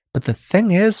 But the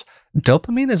thing is,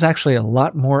 dopamine is actually a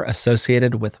lot more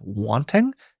associated with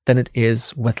wanting than it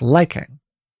is with liking.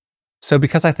 So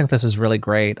because I think this is really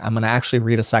great, I'm going to actually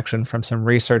read a section from some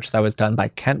research that was done by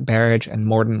Kent Berridge and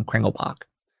Morten Kringelbach.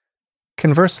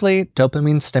 Conversely,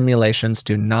 dopamine stimulations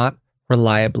do not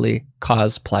reliably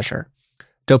cause pleasure.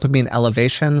 Dopamine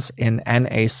elevations in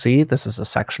NAC, this is a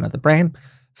section of the brain,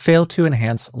 fail to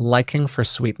enhance liking for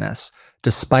sweetness,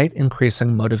 despite increasing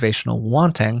motivational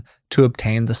wanting to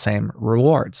obtain the same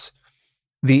rewards.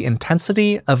 The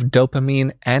intensity of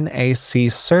dopamine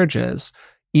NAC surges,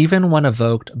 even when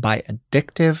evoked by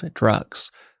addictive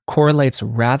drugs, correlates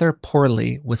rather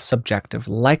poorly with subjective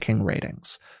liking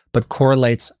ratings, but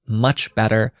correlates much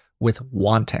better with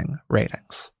wanting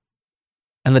ratings.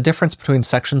 And the difference between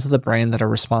sections of the brain that are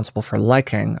responsible for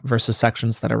liking versus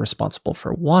sections that are responsible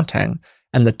for wanting,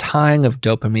 and the tying of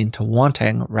dopamine to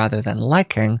wanting rather than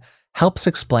liking, helps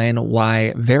explain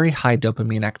why very high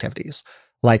dopamine activities,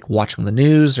 like watching the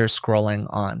news or scrolling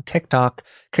on TikTok,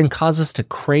 can cause us to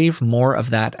crave more of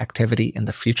that activity in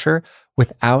the future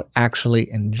without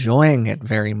actually enjoying it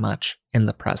very much in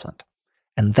the present.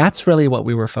 And that's really what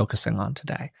we were focusing on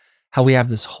today, how we have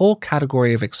this whole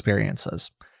category of experiences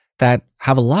that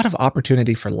have a lot of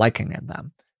opportunity for liking in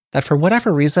them, that for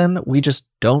whatever reason, we just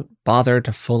don't bother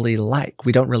to fully like.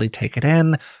 We don't really take it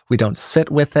in, we don't sit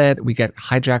with it, we get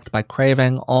hijacked by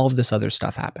craving, all of this other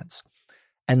stuff happens.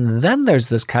 And then there's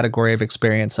this category of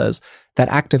experiences that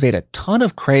activate a ton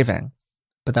of craving,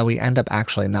 but that we end up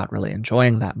actually not really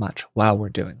enjoying that much while we're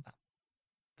doing them.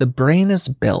 The brain is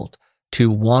built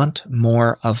to want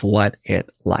more of what it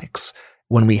likes.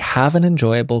 When we have an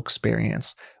enjoyable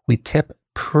experience, we tip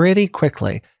pretty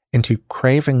quickly into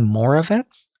craving more of it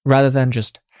rather than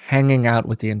just hanging out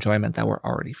with the enjoyment that we're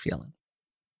already feeling.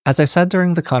 As I said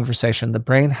during the conversation, the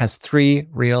brain has 3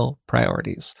 real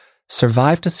priorities: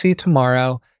 survive to see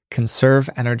tomorrow, conserve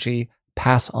energy,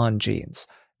 pass on genes.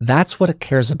 That's what it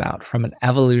cares about from an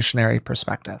evolutionary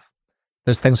perspective.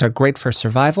 Those things are great for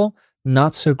survival,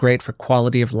 not so great for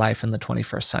quality of life in the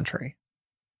 21st century.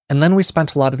 And then we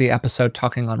spent a lot of the episode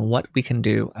talking on what we can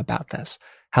do about this,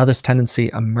 how this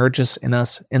tendency emerges in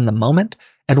us in the moment,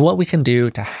 and what we can do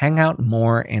to hang out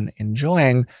more in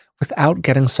enjoying without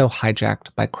getting so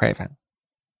hijacked by craving.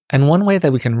 And one way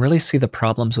that we can really see the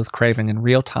problems with craving in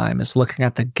real time is looking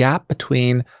at the gap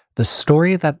between the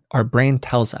story that our brain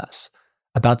tells us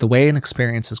about the way an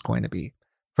experience is going to be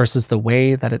versus the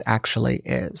way that it actually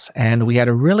is. And we had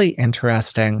a really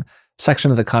interesting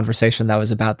section of the conversation that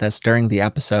was about this during the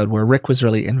episode, where Rick was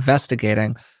really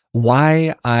investigating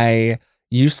why I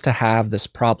used to have this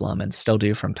problem, and still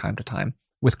do from time to time,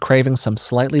 with craving some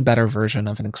slightly better version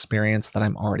of an experience that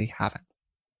I'm already having.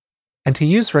 And to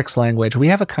use Rick's language, we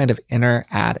have a kind of inner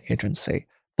ad agency.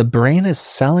 The brain is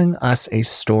selling us a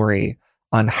story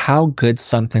on how good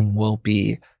something will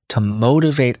be to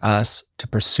motivate us to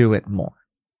pursue it more.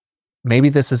 Maybe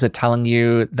this is it telling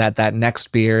you that that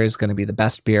next beer is going to be the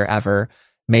best beer ever.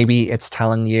 Maybe it's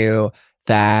telling you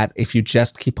that if you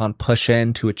just keep on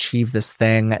pushing to achieve this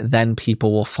thing, then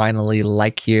people will finally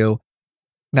like you.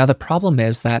 Now, the problem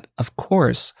is that, of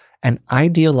course, an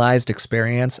idealized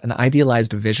experience, an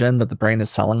idealized vision that the brain is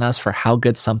selling us for how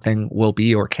good something will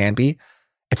be or can be,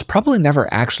 it's probably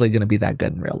never actually going to be that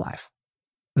good in real life.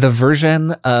 The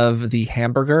version of the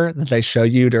hamburger that they show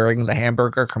you during the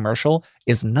hamburger commercial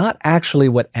is not actually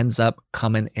what ends up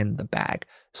coming in the bag.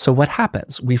 So what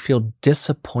happens? We feel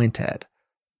disappointed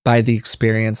by the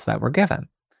experience that we're given.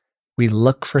 We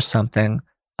look for something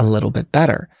a little bit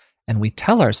better, and we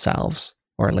tell ourselves,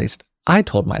 or at least I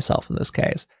told myself in this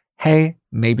case, hey,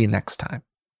 maybe next time.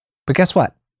 But guess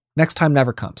what? Next time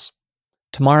never comes.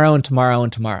 Tomorrow and tomorrow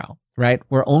and tomorrow, right?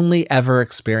 We're only ever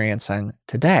experiencing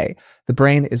today. The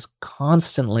brain is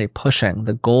constantly pushing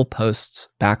the goalposts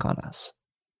back on us.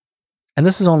 And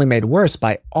this is only made worse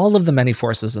by all of the many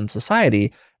forces in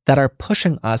society that are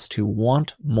pushing us to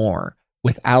want more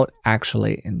without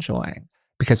actually enjoying,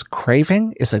 because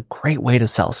craving is a great way to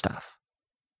sell stuff.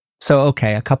 So,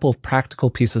 okay, a couple of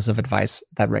practical pieces of advice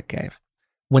that Rick gave.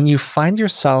 When you find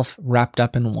yourself wrapped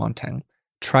up in wanting,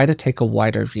 try to take a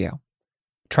wider view.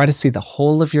 Try to see the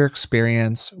whole of your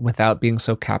experience without being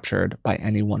so captured by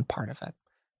any one part of it.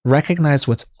 Recognize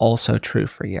what's also true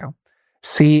for you.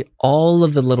 See all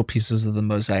of the little pieces of the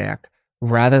mosaic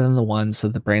rather than the ones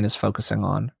that the brain is focusing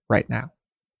on right now.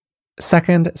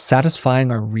 Second,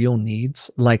 satisfying our real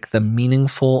needs, like the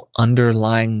meaningful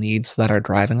underlying needs that are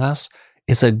driving us,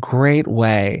 is a great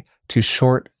way to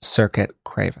short-circuit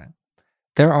craving.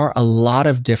 There are a lot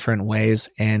of different ways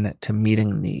into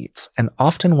meeting needs, and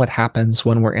often what happens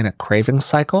when we're in a craving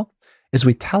cycle is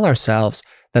we tell ourselves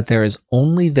that there is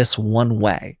only this one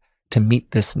way to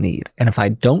meet this need, and if I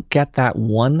don't get that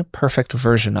one perfect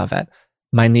version of it,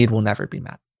 my need will never be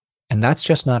met. And that's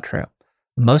just not true.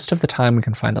 Most of the time, we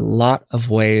can find a lot of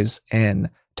ways in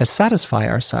to satisfy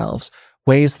ourselves,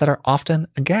 ways that are often,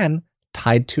 again,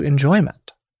 tied to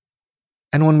enjoyment.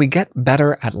 And when we get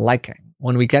better at liking,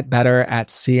 when we get better at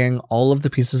seeing all of the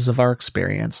pieces of our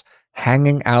experience,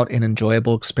 hanging out in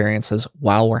enjoyable experiences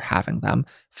while we're having them,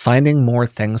 finding more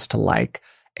things to like,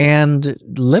 and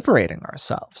liberating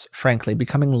ourselves, frankly,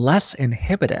 becoming less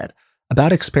inhibited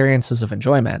about experiences of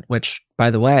enjoyment, which, by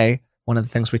the way, one of the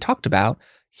things we talked about,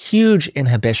 huge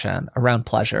inhibition around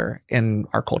pleasure in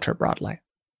our culture broadly.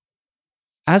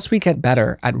 As we get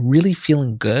better at really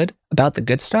feeling good about the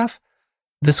good stuff,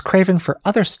 this craving for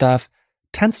other stuff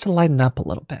tends to lighten up a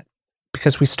little bit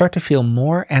because we start to feel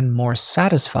more and more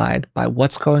satisfied by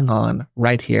what's going on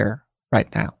right here,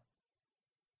 right now.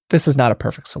 This is not a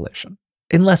perfect solution,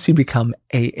 unless you become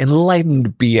an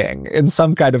enlightened being in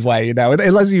some kind of way,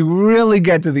 unless you really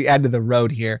get to the end of the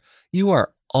road here, you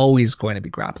are always going to be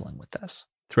grappling with this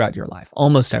throughout your life.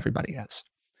 Almost everybody is.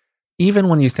 Even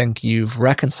when you think you've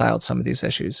reconciled some of these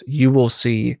issues, you will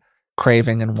see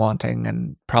craving and wanting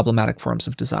and problematic forms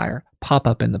of desire pop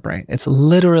up in the brain. It's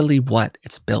literally what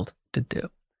it's built to do.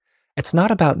 It's not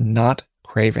about not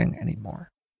craving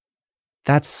anymore.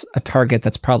 That's a target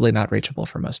that's probably not reachable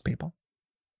for most people.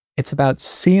 It's about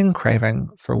seeing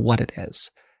craving for what it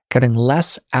is, getting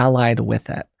less allied with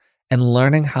it, and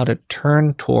learning how to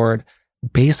turn toward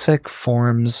basic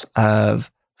forms of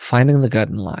finding the good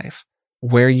in life,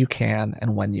 where you can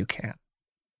and when you can.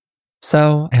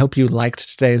 So I hope you liked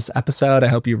today's episode. I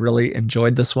hope you really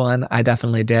enjoyed this one. I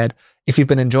definitely did. If you've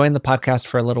been enjoying the podcast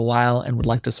for a little while and would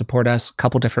like to support us, a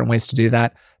couple different ways to do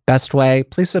that. Best way,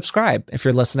 please subscribe if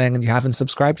you're listening and you haven't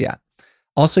subscribed yet.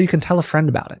 Also, you can tell a friend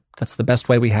about it. That's the best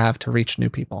way we have to reach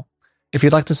new people. If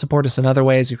you'd like to support us in other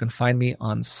ways, you can find me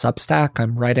on Substack.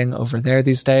 I'm writing over there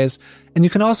these days. And you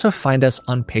can also find us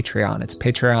on Patreon. It's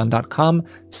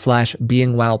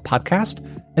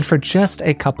patreon.com/beingwellpodcast. And for just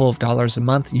a couple of dollars a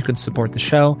month, you can support the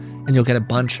show and you'll get a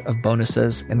bunch of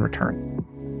bonuses in return.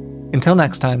 Until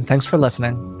next time, thanks for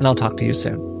listening, and I'll talk to you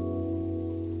soon.